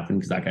not going to happen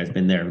because that guy's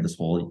been there this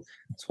whole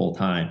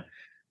time.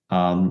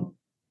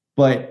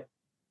 But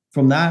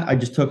from that, I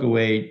just took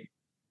away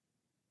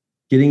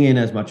getting in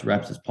as much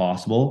reps as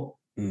possible,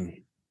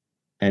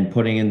 and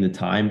putting in the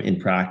time in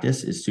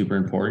practice is super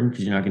important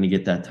because you're not going to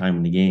get that time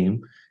in the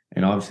game.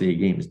 And obviously, a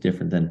game is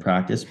different than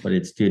practice, but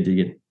it's good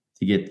to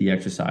get the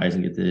exercise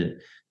and get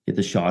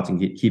the shots and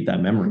keep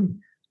that memory.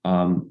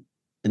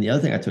 And the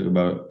other thing I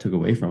took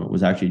away from it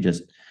was actually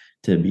just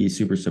to be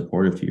super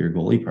supportive to your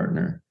goalie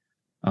partner.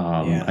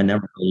 I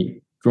never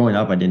really, growing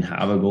up, I didn't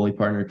have a goalie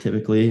partner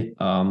typically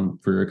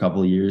for a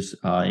couple of years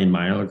in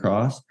minor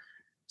lacrosse.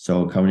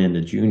 So coming into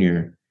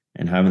junior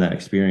and having that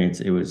experience,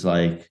 it was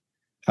like,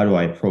 how do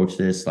I approach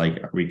this?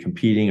 Like, are we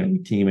competing? Are we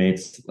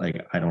teammates?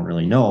 Like, I don't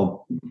really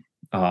know.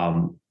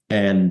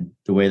 And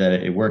the way that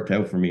it worked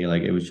out for me,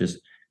 like, it was just,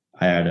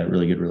 I had a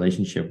really good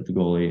relationship with the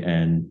goalie,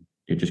 and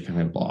it just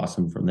kind of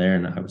blossomed from there.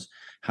 And I was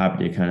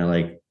happy to kind of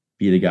like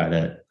be the guy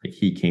that like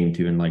he came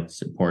to and like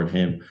support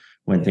him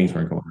when things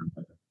weren't going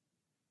on.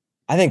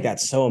 I think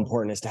that's so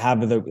important, is to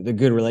have the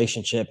good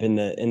relationship in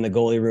the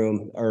goalie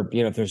room, or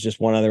if there's just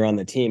one other on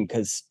the team,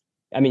 because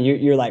I mean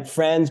you're like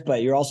friends,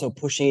 but you're also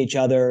pushing each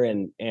other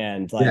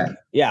and like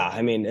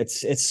I mean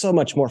it's so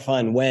much more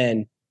fun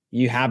when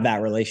you have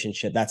that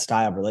relationship, that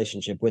style of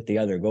relationship with the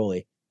other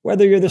goalie,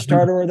 whether you're the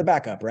starter or the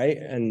backup, right?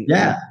 And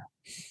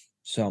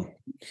so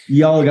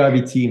you all got to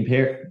be team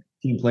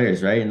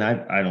players, right? And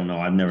I don't know,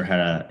 I've never had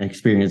an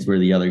experience where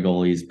the other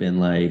goalie's been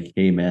like,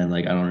 hey man,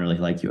 like I don't really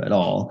like you at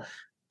all.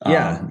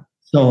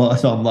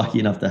 So I'm lucky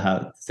enough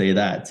to say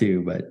that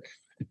too, but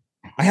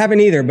I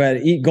haven't either. But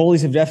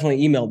goalies have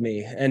definitely emailed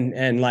me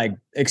and like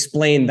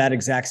explained that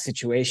exact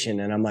situation,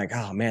 and I'm like,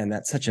 oh man,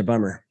 that's such a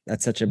bummer. I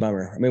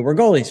mean, we're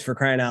goalies, for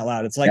crying out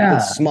loud. It's like the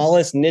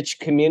smallest niche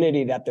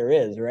community that there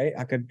is, right?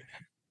 How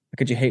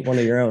could you hate one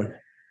of your own?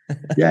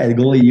 Yeah, the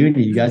goalie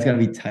union, you guys got to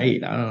be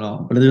tight. I don't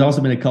know, but there's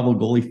also been a couple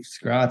goalie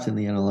scraps in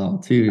the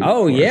NLL too.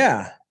 Oh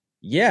yeah.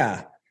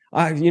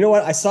 You know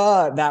what? I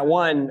saw that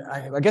one,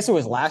 I guess it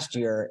was last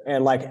year,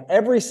 and like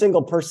every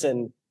single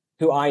person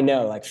who I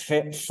know, like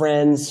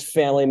friends,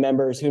 family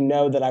members who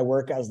know that I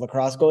work as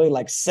lacrosse goalie,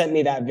 like sent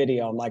me that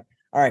video. I'm like,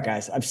 all right,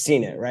 guys, I've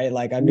seen it, right?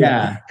 Like, yo,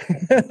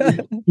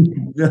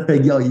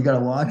 you got to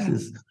watch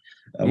this.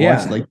 I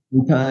watched it like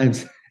 3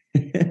 times.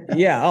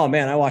 Yeah. Oh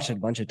man, I watched it a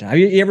bunch of times. Have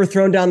you ever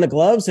thrown down the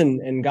gloves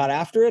and got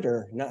after it,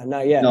 or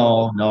not yet?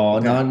 No,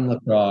 Okay. not in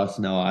lacrosse.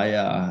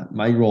 No,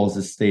 my role is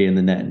to stay in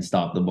the net and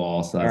stop the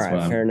ball. So All that's what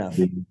right. I'm Fair enough.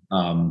 doing.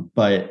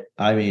 But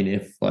I mean,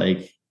 if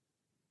like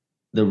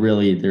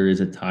there is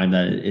a time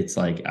that it's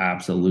like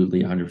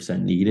absolutely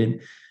 100%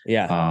 needed,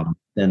 Yeah.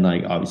 then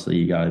like obviously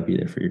you got to be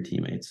there for your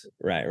teammates.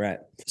 Right.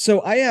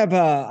 So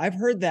I've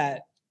heard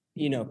that,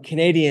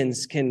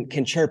 Canadians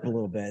can chirp a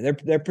little bit.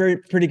 They're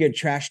pretty good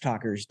trash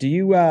talkers. Do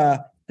you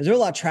is there a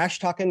lot of trash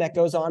talking that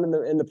goes on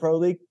in the pro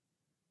league?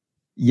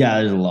 Yeah,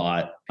 there's a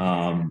lot.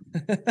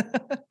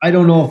 I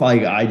don't know if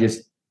I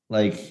just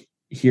like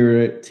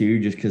hear it too,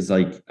 just because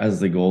like as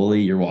the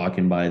goalie, you're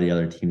walking by the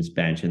other team's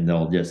bench and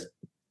they'll just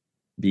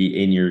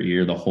be in your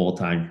ear the whole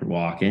time you're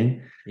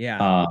walking.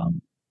 Yeah.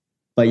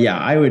 But yeah,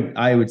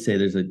 I would say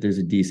there's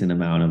a decent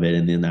amount of it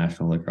in the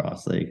National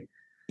Lacrosse League.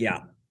 Yeah.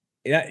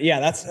 Yeah,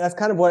 that's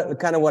kind of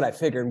what I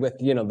figured with,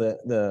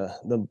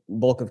 the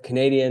bulk of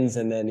Canadians.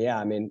 And then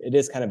I mean, it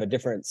is kind of a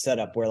different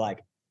setup where, like,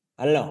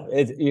 I don't know,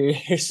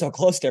 you're so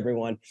close to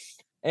everyone.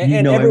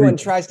 And everyone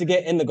tries to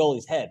get in the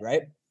goalie's head,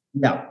 right?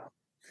 Yeah.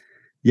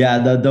 Yeah,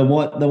 the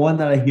one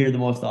that I hear the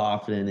most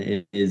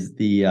often is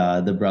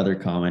the brother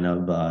comment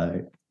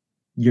of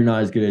you're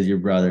not as good as your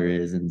brother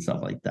is and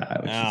stuff like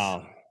that, which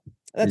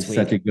that's is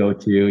such a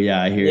go-to.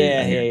 Yeah, I hear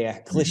it. Yeah.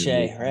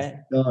 Cliche, right?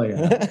 Oh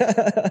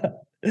yeah.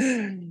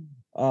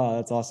 Oh,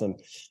 that's awesome.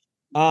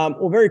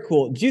 Well, very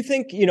cool. Do you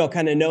think,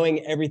 kind of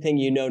knowing everything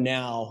you know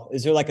now,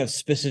 is there like a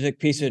specific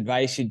piece of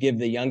advice you'd give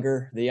the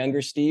younger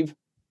Steve?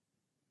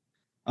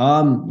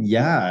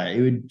 Yeah, it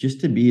would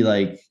just to be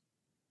like,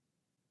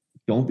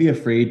 don't be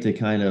afraid to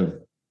kind of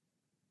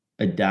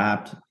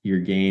adapt your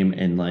game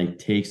and like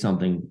take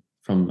something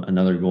from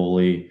another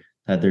goalie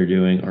that they're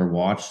doing or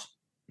watch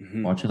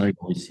another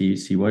goalie,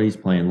 see what he's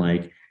playing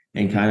like,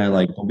 and kind of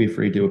like don't be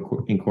afraid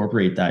to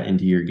incorporate that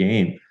into your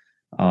game.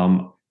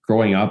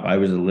 Growing up, I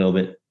was a little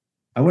bit,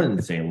 I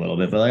wouldn't say a little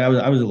bit, but like I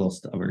was a little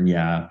stubborn,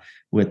 yeah,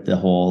 with the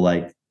whole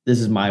like this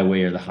is my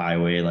way or the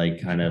highway,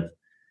 like kind of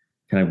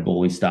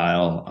goalie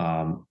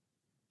style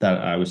that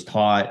I was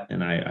taught,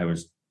 and I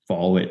was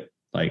follow it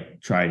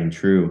like tried and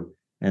true,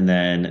 and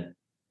then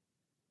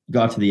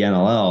got to the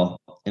NLL,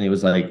 and it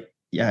was like,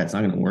 yeah, it's not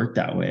going to work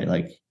that way.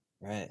 Like,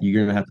 Right. you're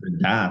going to have to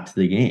adapt to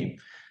the game.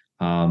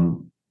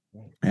 And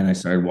I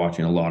started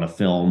watching a lot of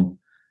film,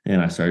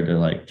 and I started to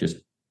like just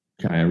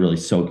kind of really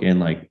soak in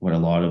like what a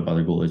lot of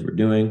other goalies were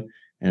doing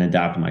and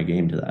adapt my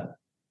game to that.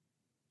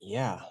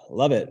 Yeah,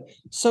 love it.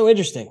 So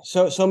interesting.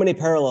 So many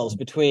parallels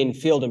between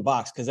field and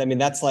box, because I mean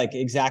that's like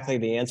exactly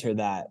the answer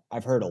that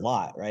I've heard a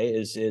lot, right?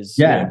 Is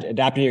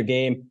adapting your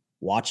game,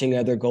 watching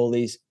other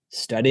goalies,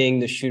 studying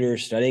the shooter,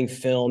 studying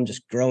film,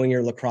 just growing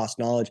your lacrosse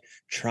knowledge,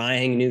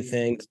 trying new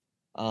things.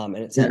 And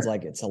it sounds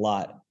like it's a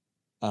lot.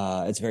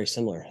 It's very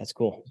similar. That's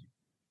cool.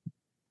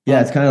 Yeah,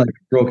 it's kind of like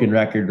a broken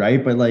record,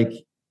 right? But like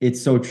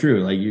it's so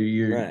true. Like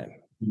you're right.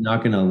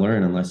 not going to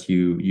learn unless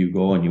you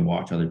go and you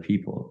watch other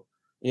people.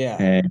 Yeah.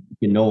 And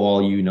you know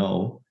all you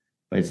know,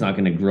 but it's not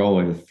going to grow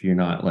if you're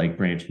not like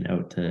branching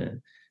out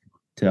to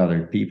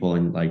other people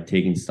and like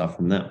taking stuff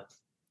from them.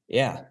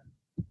 Yeah.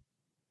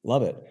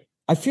 Love it.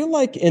 I feel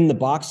like in the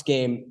box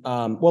game,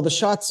 well, the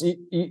shots,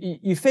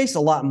 you face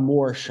a lot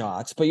more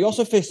shots, but you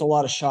also face a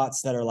lot of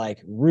shots that are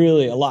like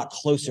really a lot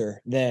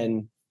closer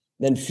than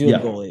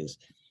field goalies.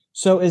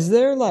 So is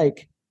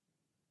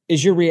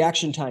your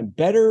reaction time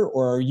better,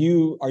 or are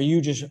you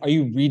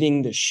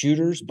reading the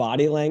shooter's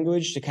body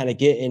language to kind of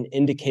get an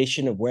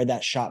indication of where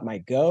that shot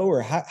might go?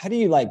 Or how do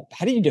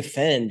you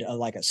defend a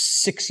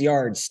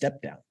 6-yard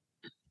step down?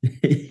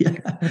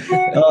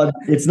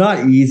 It's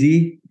not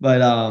easy,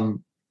 but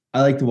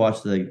I like to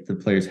watch the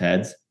players'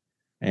 heads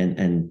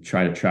and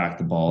try to track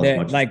the ball as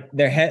much. Like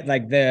their head,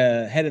 like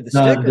the head of the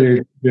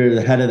stick? They're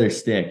the head of their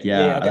stick.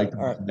 Yeah. Okay. I like to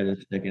watch the head of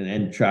the stick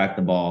and track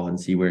the ball and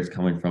see where it's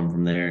coming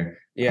from there.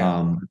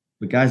 Yeah.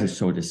 But guys are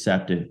so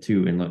deceptive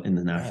too in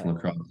the National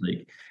Lacrosse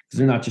League, because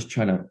they're not just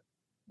trying to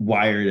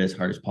wire it as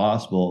hard as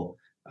possible.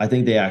 I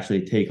think they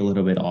actually take a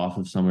little bit off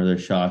of some of their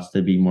shots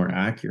to be more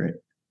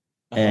accurate.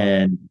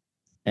 And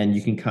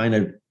you can kind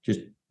of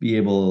just be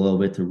able a little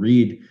bit to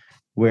read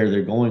where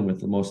they're going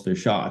with most of their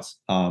shots.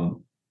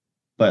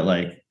 But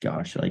like,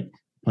 gosh, like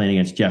playing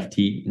against Jeff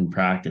Teat in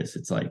practice,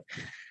 it's like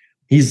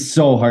he's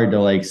so hard to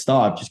like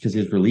stop just because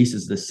his release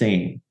is the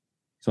same.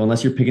 So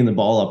unless you're picking the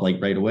ball up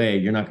like right away,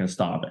 you're not going to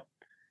stop it.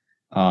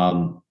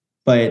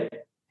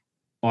 But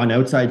on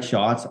outside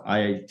shots,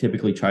 I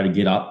typically try to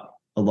get up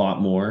a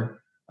lot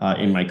more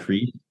in my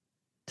crease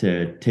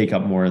to take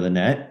up more of the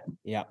net.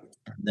 Yeah.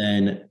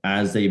 Then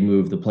as they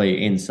move the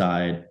play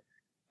inside,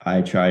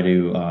 I try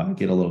to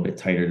get a little bit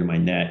tighter to my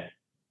net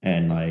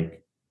and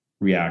like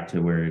react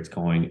to where it's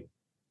going.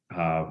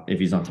 If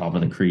he's on top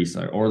of the crease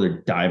or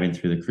they're diving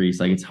through the crease,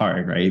 like it's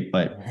hard, right?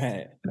 But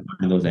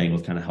those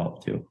angles kind of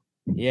help too.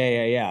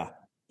 Yeah.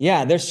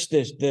 There's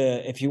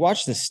if you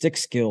watch the stick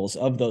skills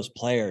of those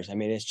players, I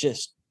mean, it's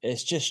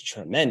just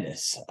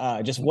tremendous.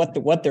 Just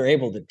what they're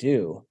able to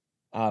do.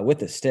 with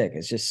the stick.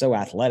 It's just so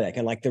athletic.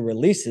 And like the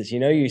releases,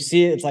 you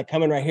see it, it's like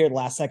coming right here the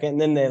last second,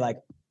 and then they like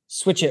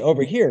switch it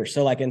over here.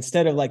 So like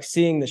instead of like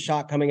seeing the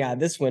shot coming out of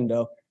this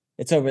window,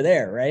 it's over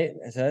there, right?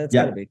 So it's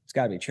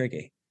gotta be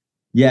tricky.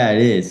 Yeah,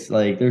 it is.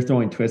 Like they're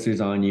throwing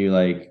twisters on you.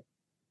 Like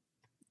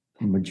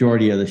the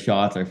majority of the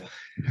shots are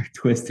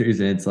twisters,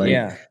 and it's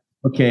like,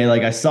 okay,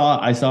 like I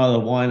saw the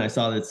one, I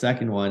saw the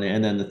second one,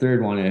 and then the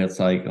third one, and it's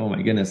like, oh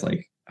my goodness,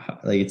 like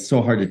it's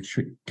so hard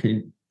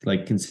to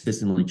like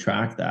consistently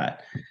track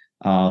that.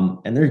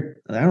 And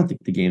I don't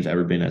think the game's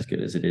ever been as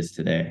good as it is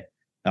today.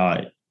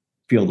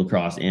 Field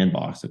lacrosse and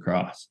box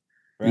lacrosse.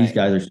 Right. These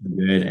guys are so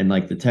good, and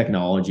like the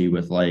technology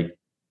with like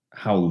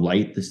how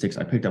light the sticks.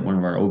 I picked up one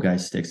of our old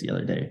guys' sticks the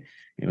other day.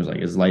 It was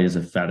like as light as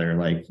a feather.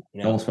 Like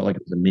it almost felt like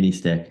it was a mini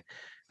stick.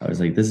 I was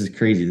like, this is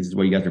crazy. This is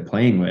what you guys are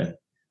playing with.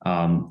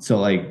 So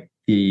like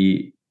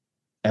the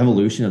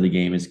evolution of the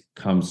game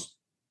comes,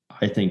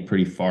 I think,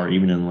 pretty far,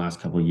 even in the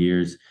last couple of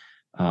years.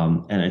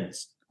 And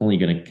it's only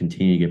going to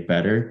continue to get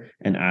better.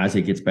 And as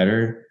it gets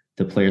better,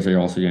 the players are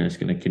also just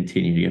going to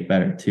continue to get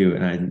better too.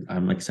 And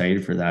I'm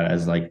excited for that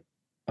as like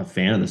a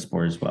fan of the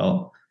sport as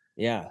well.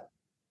 Yeah,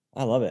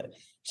 I love it.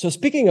 So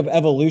speaking of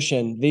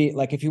evolution,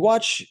 if you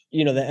watch, the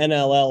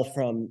NLL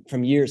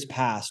from years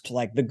past,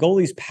 like the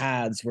goalies'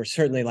 pads were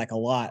certainly like a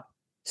lot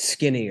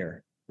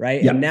skinnier,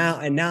 right? Yeah.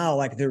 And now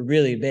like they're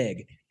really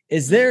big.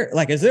 Is there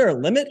a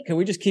limit? Can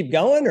we just keep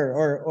going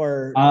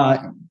or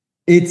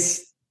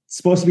it's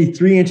supposed to be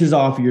 3 inches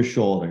off your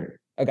shoulder.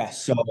 Okay.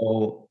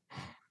 So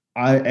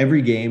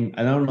every game,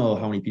 I don't know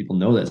how many people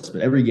know this,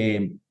 but every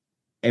game,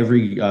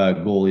 every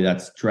goalie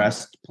that's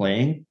dressed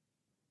playing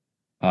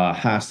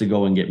has to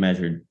go and get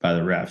measured by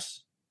the refs.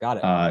 Got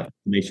it.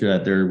 Make sure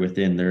that they're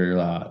within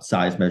their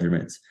size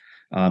measurements.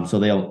 So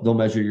they'll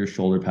measure your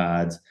shoulder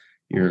pads,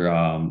 your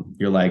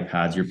leg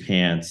pads, your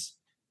pants,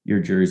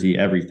 your jersey,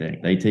 everything.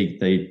 They take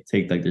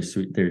like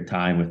their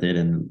time with it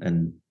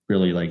and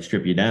really like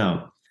strip you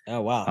down.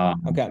 Oh wow.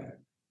 Okay.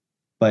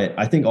 But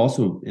I think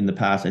also in the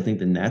past, I think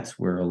the nets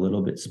were a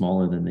little bit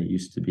smaller than they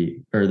used to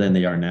be, or than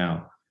they are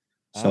now.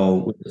 So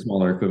with the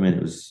smaller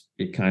equipment,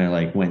 it kind of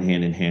like went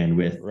hand in hand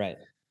with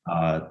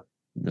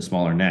the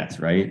smaller nets,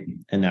 right?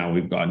 And now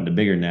we've gotten to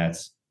bigger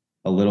nets,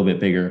 a little bit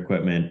bigger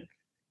equipment.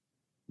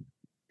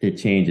 It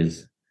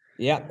changes.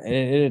 Yeah, and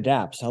it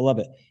adapts. I love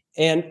it.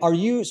 And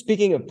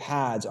speaking of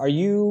pads, are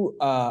you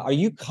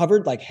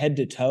covered like head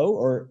to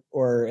toe,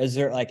 or is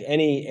there like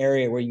any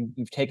area where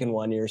you've taken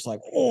one and you're just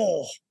like,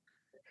 oh?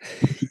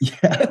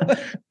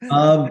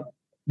 Yeah.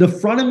 The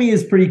front of me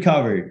is pretty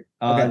covered.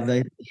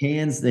 The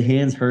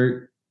hands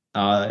hurt.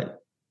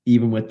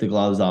 Even with the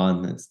gloves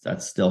on,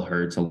 that still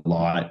hurts a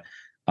lot.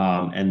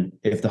 And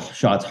if the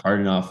shot's hard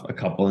enough, a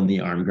couple in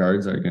the arm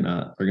guards are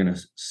gonna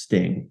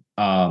sting.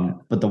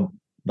 But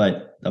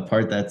the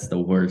part that's the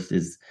worst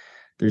is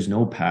there's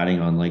no padding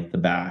on like the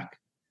back.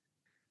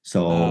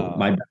 So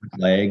my back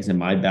legs and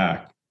my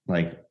back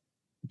like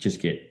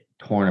just get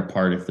torn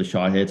apart if the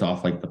shot hits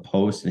off like the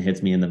post and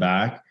hits me in the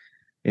back.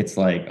 It's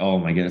like, oh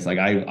my goodness. Like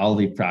I'll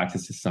leave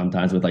practices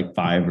sometimes with like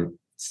 5 or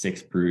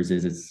 6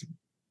 bruises. It's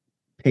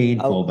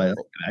painful, but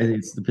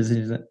it's the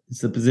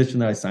position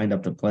that I signed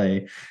up to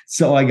play.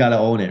 So I got to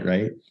own it.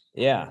 Right.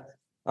 Yeah.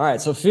 All right.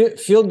 So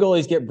field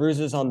goalies get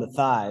bruises on the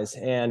thighs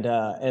and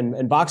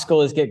box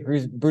goalies get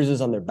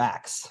bruises on their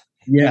backs.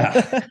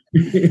 Yeah.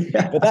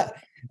 Yeah. But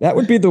that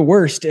would be the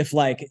worst if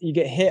like you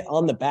get hit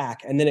on the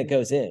back and then it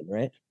goes in,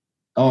 right?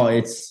 Oh,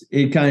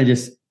 it kind of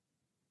just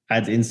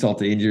adds insult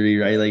to injury,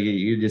 right? Like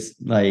you're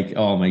just like,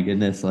 oh my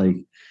goodness, like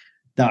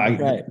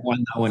that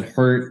one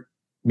hurt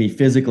me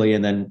physically,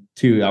 and then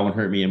 2, that one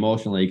hurt me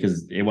emotionally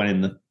because it went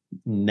in the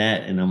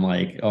net, and I'm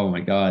like, oh my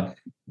God.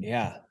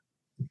 Yeah,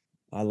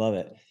 I love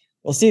it.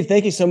 Well, Steve,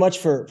 thank you so much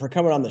for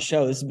coming on the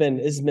show. This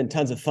has been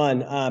tons of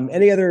fun.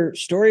 Any other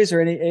stories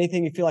or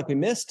anything you feel like we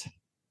missed?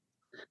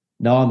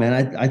 No,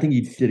 man, I think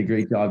you did a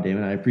great job,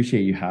 Damon. I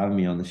appreciate you having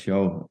me on the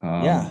show.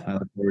 I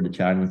look forward to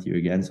chatting with you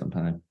again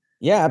sometime.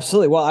 Yeah,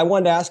 absolutely. Well, I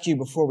wanted to ask you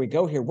before we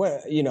go here,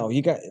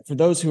 you got, for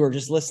those who are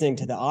just listening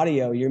to the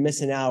audio, you're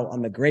missing out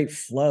on the great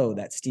flow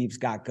that Steve's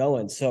got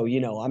going. So,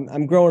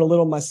 I'm growing a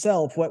little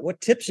myself. What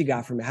tips you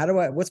got for me?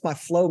 What's my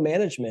flow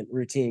management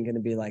routine going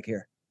to be like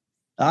here?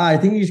 I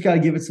think you just got to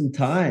give it some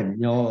time.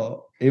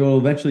 It will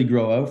eventually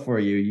grow out for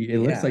you. It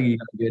looks like you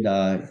got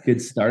a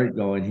good start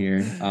going here.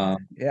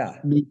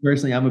 Me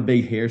personally, I'm a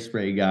big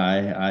hairspray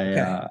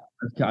guy.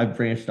 I've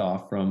branched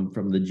off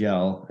from the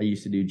gel. I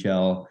used to do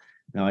gel.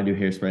 Now I do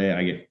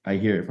hairspray. I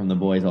hear it from the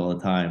boys all the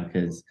time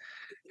because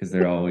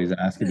they're always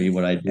asking me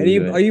what I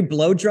do. Are you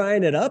blow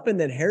drying it up and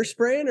then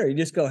hairspraying, or you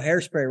just go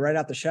hairspray right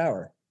out the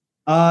shower?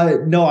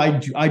 No,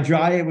 I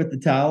dry it with the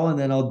towel and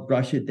then I'll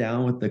brush it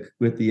down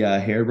with the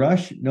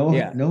hairbrush.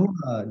 No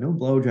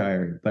blow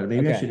dryer, but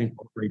maybe I should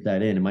incorporate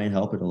that in. It might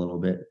help it a little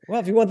bit.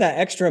 Well, if you want that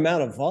extra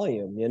amount of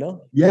volume,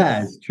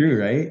 Yeah, it's true,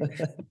 right?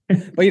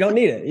 But you don't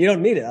need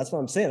it. That's what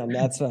I'm saying.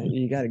 That's why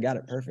you got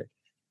it perfect.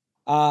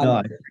 No, I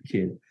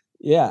appreciate it.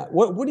 Yeah.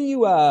 What are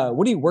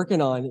you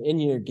working on in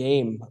your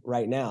game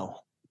right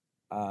now?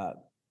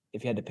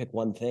 if you had to pick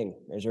one thing?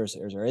 Is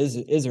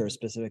there a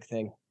specific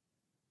thing?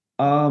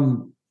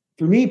 For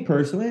me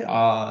personally,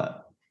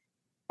 I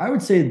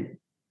would say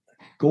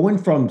going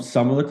from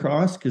summer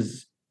lacrosse,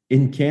 because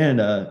in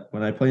Canada,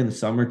 when I play in the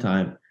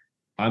summertime,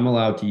 I'm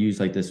allowed to use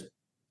like this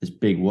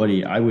big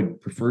woody. I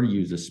would prefer to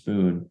use a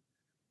spoon,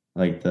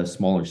 like the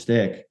smaller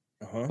stick.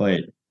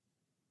 But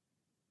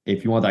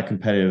if you want that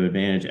competitive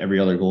advantage, every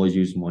other goalie is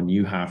using one,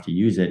 you have to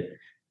use it.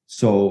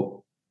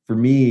 So for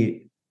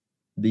me,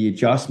 the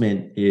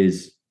adjustment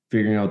is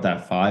figuring out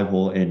that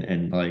 5-hole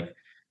and like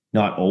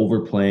not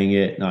overplaying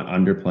it, not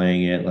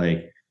underplaying it,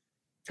 like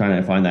trying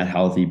to find that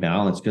healthy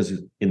balance.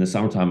 Because in the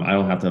summertime, I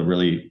don't have to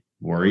really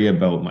worry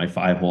about my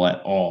 5-hole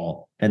at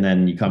all. And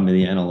then you come to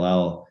the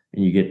NLL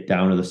and you get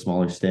down to the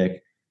smaller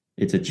stick.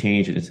 It's a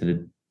change and it's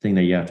a thing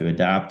that you have to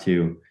adapt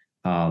to.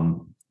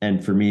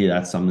 And for me,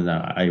 that's something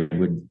that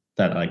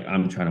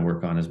I'm trying to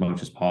work on as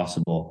much as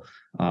possible.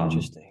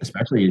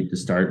 Especially to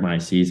start my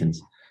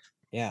seasons.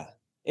 Yeah.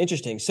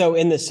 Interesting. So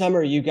in the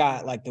summer, you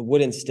got like the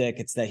wooden stick.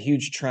 It's that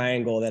huge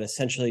triangle that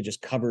essentially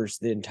just covers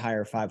the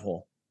entire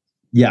 5-hole.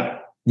 Yeah.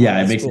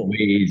 It makes it way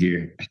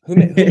easier.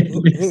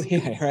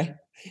 Yeah, right.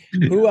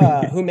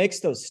 Who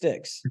makes those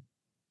sticks?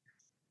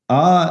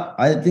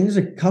 I think there's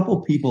a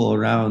couple people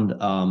around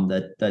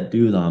that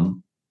do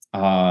them.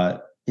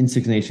 In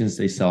Six Nations,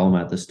 they sell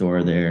them at the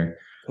store there.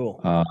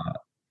 Cool.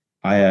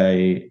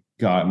 I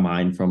got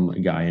mine from a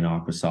guy in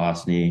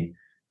Akwesasne,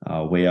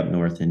 way up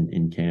north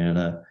in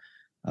Canada.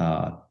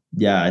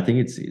 I think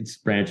it's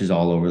branches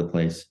all over the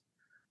place.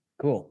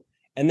 Cool.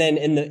 And then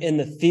in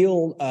the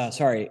field,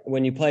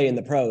 when you play in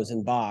the pros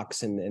and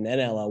box and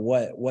NLL,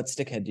 what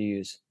stickhead do you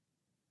use?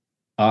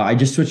 I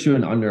just switched to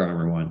an Under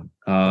Armour one.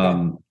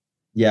 Okay.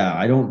 Yeah,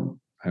 I don't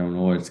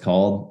know what it's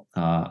called.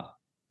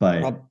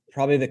 But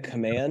probably the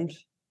Command.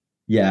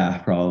 Yeah,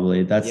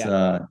 probably. That's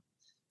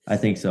I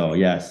think so.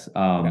 Yes.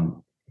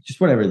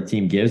 Just whatever the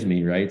team gives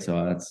me, right?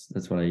 So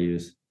that's what I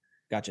use.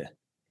 Gotcha.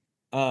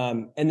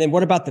 And then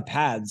what about the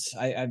pads?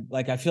 I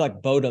feel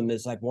like Bodum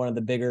is like one of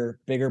the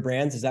bigger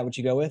brands. Is that what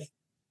you go with?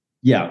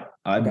 Yeah,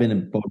 I've been a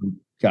Bodum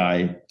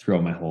guy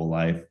throughout my whole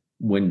life.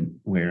 Wouldn't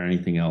wear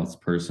anything else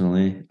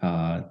personally.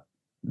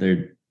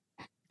 They're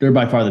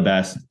by far the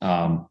best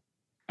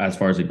as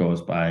far as it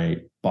goes by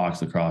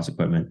box lacrosse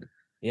equipment.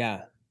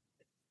 Yeah.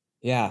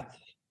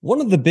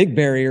 One of the big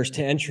barriers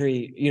to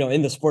entry,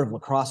 in the sport of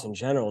lacrosse in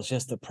general is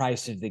just the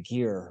price of the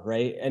gear,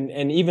 right?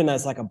 And even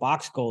as like a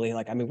box goalie,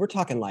 we're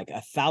talking like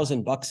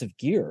 $1,000 of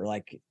gear.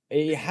 Like,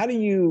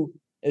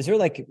 is there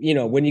like,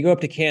 when you go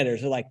up to Canada,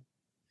 is there like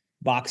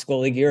box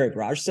goalie gear at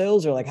garage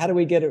sales, or like how do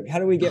we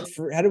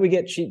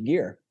get cheap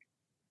gear?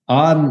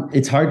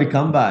 It's hard to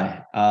come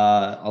by.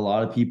 A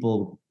lot of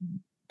people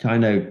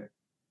kind of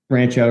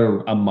branch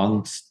out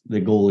amongst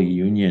the goalie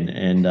union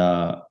and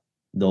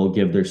they'll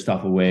give their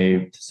stuff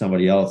away to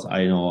somebody else.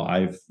 I know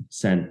I've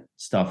sent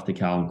stuff to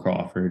Callum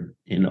Crawford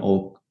in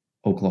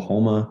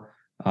Oklahoma.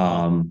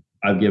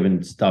 I've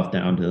given stuff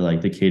down to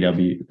like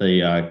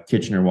the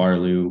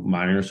Kitchener-Waterloo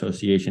Minor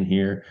Association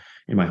here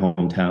in my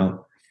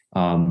hometown.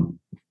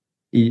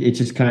 It's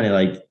just kind of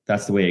like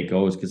that's the way it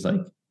goes, because like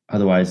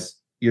otherwise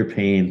you're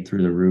paying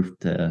through the roof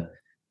to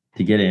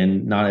get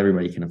in. Not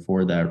everybody can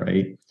afford that,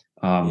 right?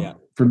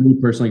 For me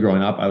personally,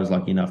 growing up, I was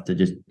lucky enough to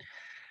just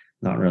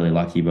not really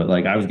lucky, but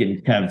like I was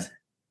getting Kev's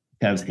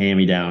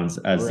hand-me-downs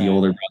as the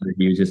older brother.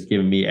 He was just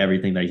giving me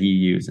everything that he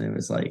used, and it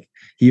was like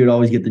he would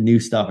always get the new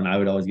stuff and I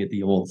would always get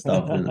the old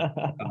stuff. And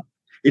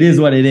it is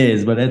what it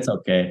is, but it's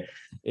okay.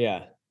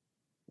 Yeah,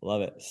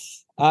 love it.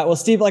 Well,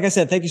 Steve, like I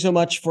said, thank you so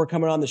much for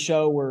coming on the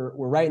show. We're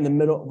right in the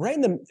middle.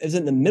 Is it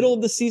in the middle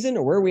of the season,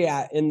 or where are we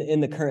at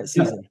in the current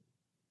season?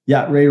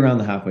 Yeah, right around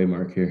the halfway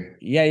mark here.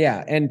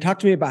 Yeah. And talk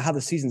to me about how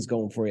the season's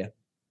going for you.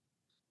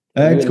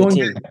 It's going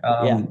good.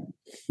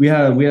 We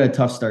had a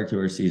tough start to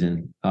our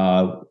season.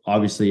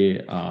 Obviously,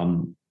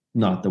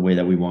 not the way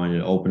that we wanted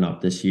to open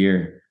up this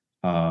year.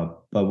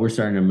 But we're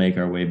starting to make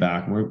our way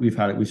back.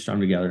 We've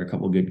strung together a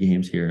couple of good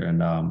games here,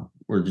 and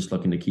we're just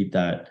looking to keep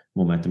that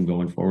momentum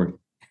going forward.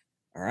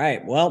 All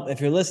right. Well, if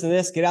you're listening to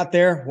this, get out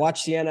there,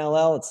 watch the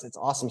NLL. It's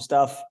awesome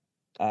stuff.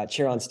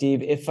 Cheer on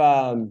Steve. If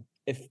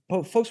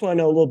folks want to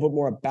know a little bit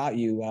more about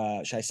you,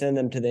 should I send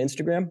them to the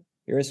Instagram?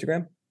 Your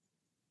Instagram?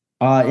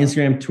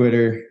 Instagram,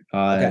 Twitter,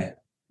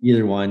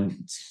 either one.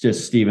 It's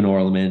just Stephen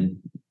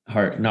Orleman.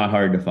 Not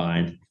hard to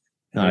find.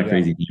 Not a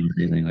crazy name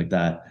or anything like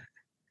that.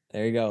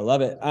 There you go.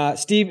 Love it.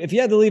 Steve, if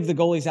you had to leave the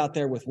goalies out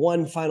there with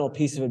one final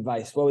piece of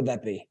advice, what would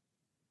that be?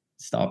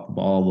 Stop the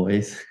ball,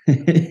 boys.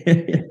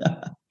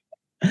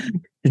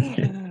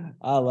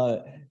 I love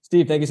it.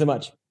 Steve, thank you so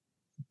much.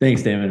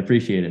 Thanks, Damon.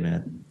 Appreciate it,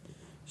 man.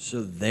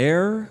 So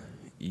there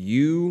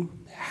you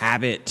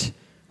have it.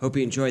 Hope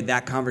you enjoyed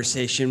that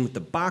conversation with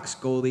the box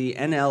goalie,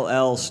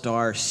 NLL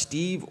star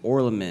Steve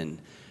Orleman.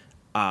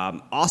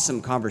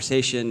 Awesome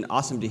conversation.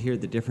 Awesome to hear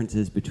the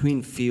differences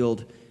between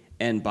field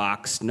and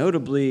box.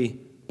 Notably,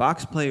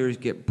 box players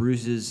get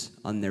bruises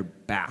on their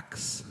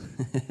backs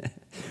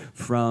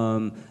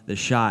from the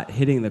shot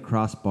hitting the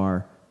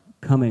crossbar,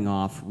 coming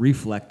off,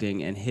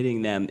 reflecting, and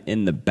hitting them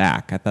in the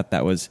back. I thought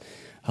that was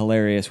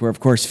hilarious, where, of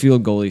course,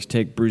 field goalies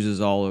take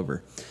bruises all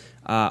over.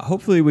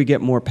 Hopefully we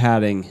get more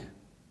padding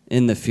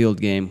in the field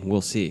game.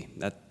 We'll see.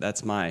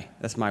 That's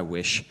my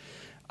wish.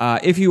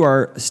 If you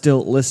are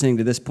still listening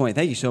to this point,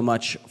 thank you so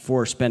much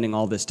for spending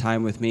all this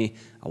time with me.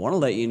 I want to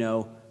let you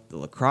know the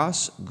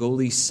Lacrosse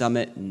Goalie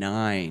Summit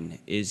 9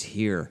 is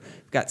here.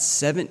 We've got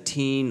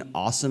 17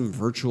 awesome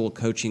virtual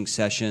coaching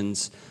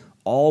sessions,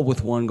 all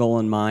with one goal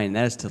in mind,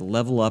 that is to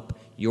level up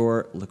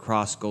your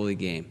lacrosse goalie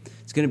game.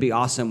 It's going to be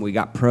awesome. We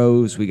got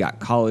pros, we got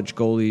college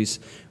goalies,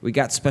 we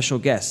got special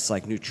guests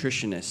like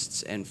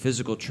nutritionists and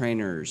physical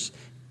trainers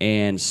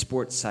and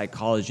sports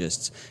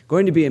psychologists.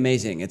 Going to be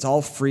amazing. It's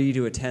all free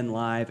to attend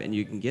live, and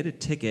you can get a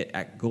ticket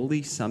at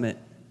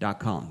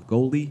goaliesummit.com.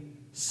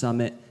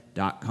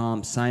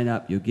 goaliesummit.com. Sign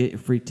up. You'll get your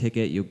free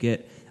ticket. You'll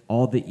get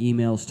all the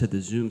emails to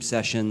the Zoom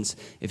sessions.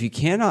 If you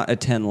cannot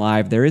attend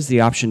live, there is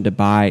the option to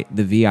buy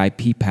the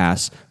VIP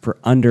pass for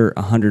under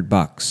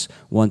 $100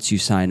 once you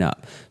sign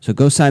up. So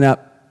go sign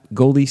up,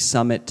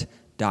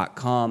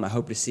 goaliesummit.com. I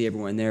hope to see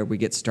everyone there. We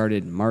get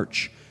started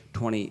March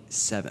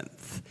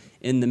 27th.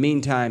 In the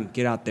meantime,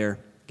 get out there,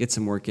 get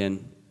some work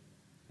in,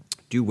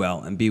 do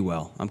well, and be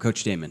well. I'm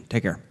Coach Damon.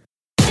 Take care.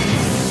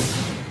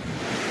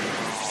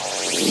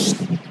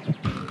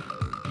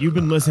 You've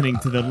been listening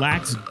to the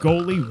Lax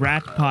Goalie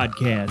Rat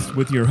Podcast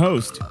with your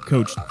host,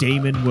 Coach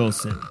Damon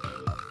Wilson.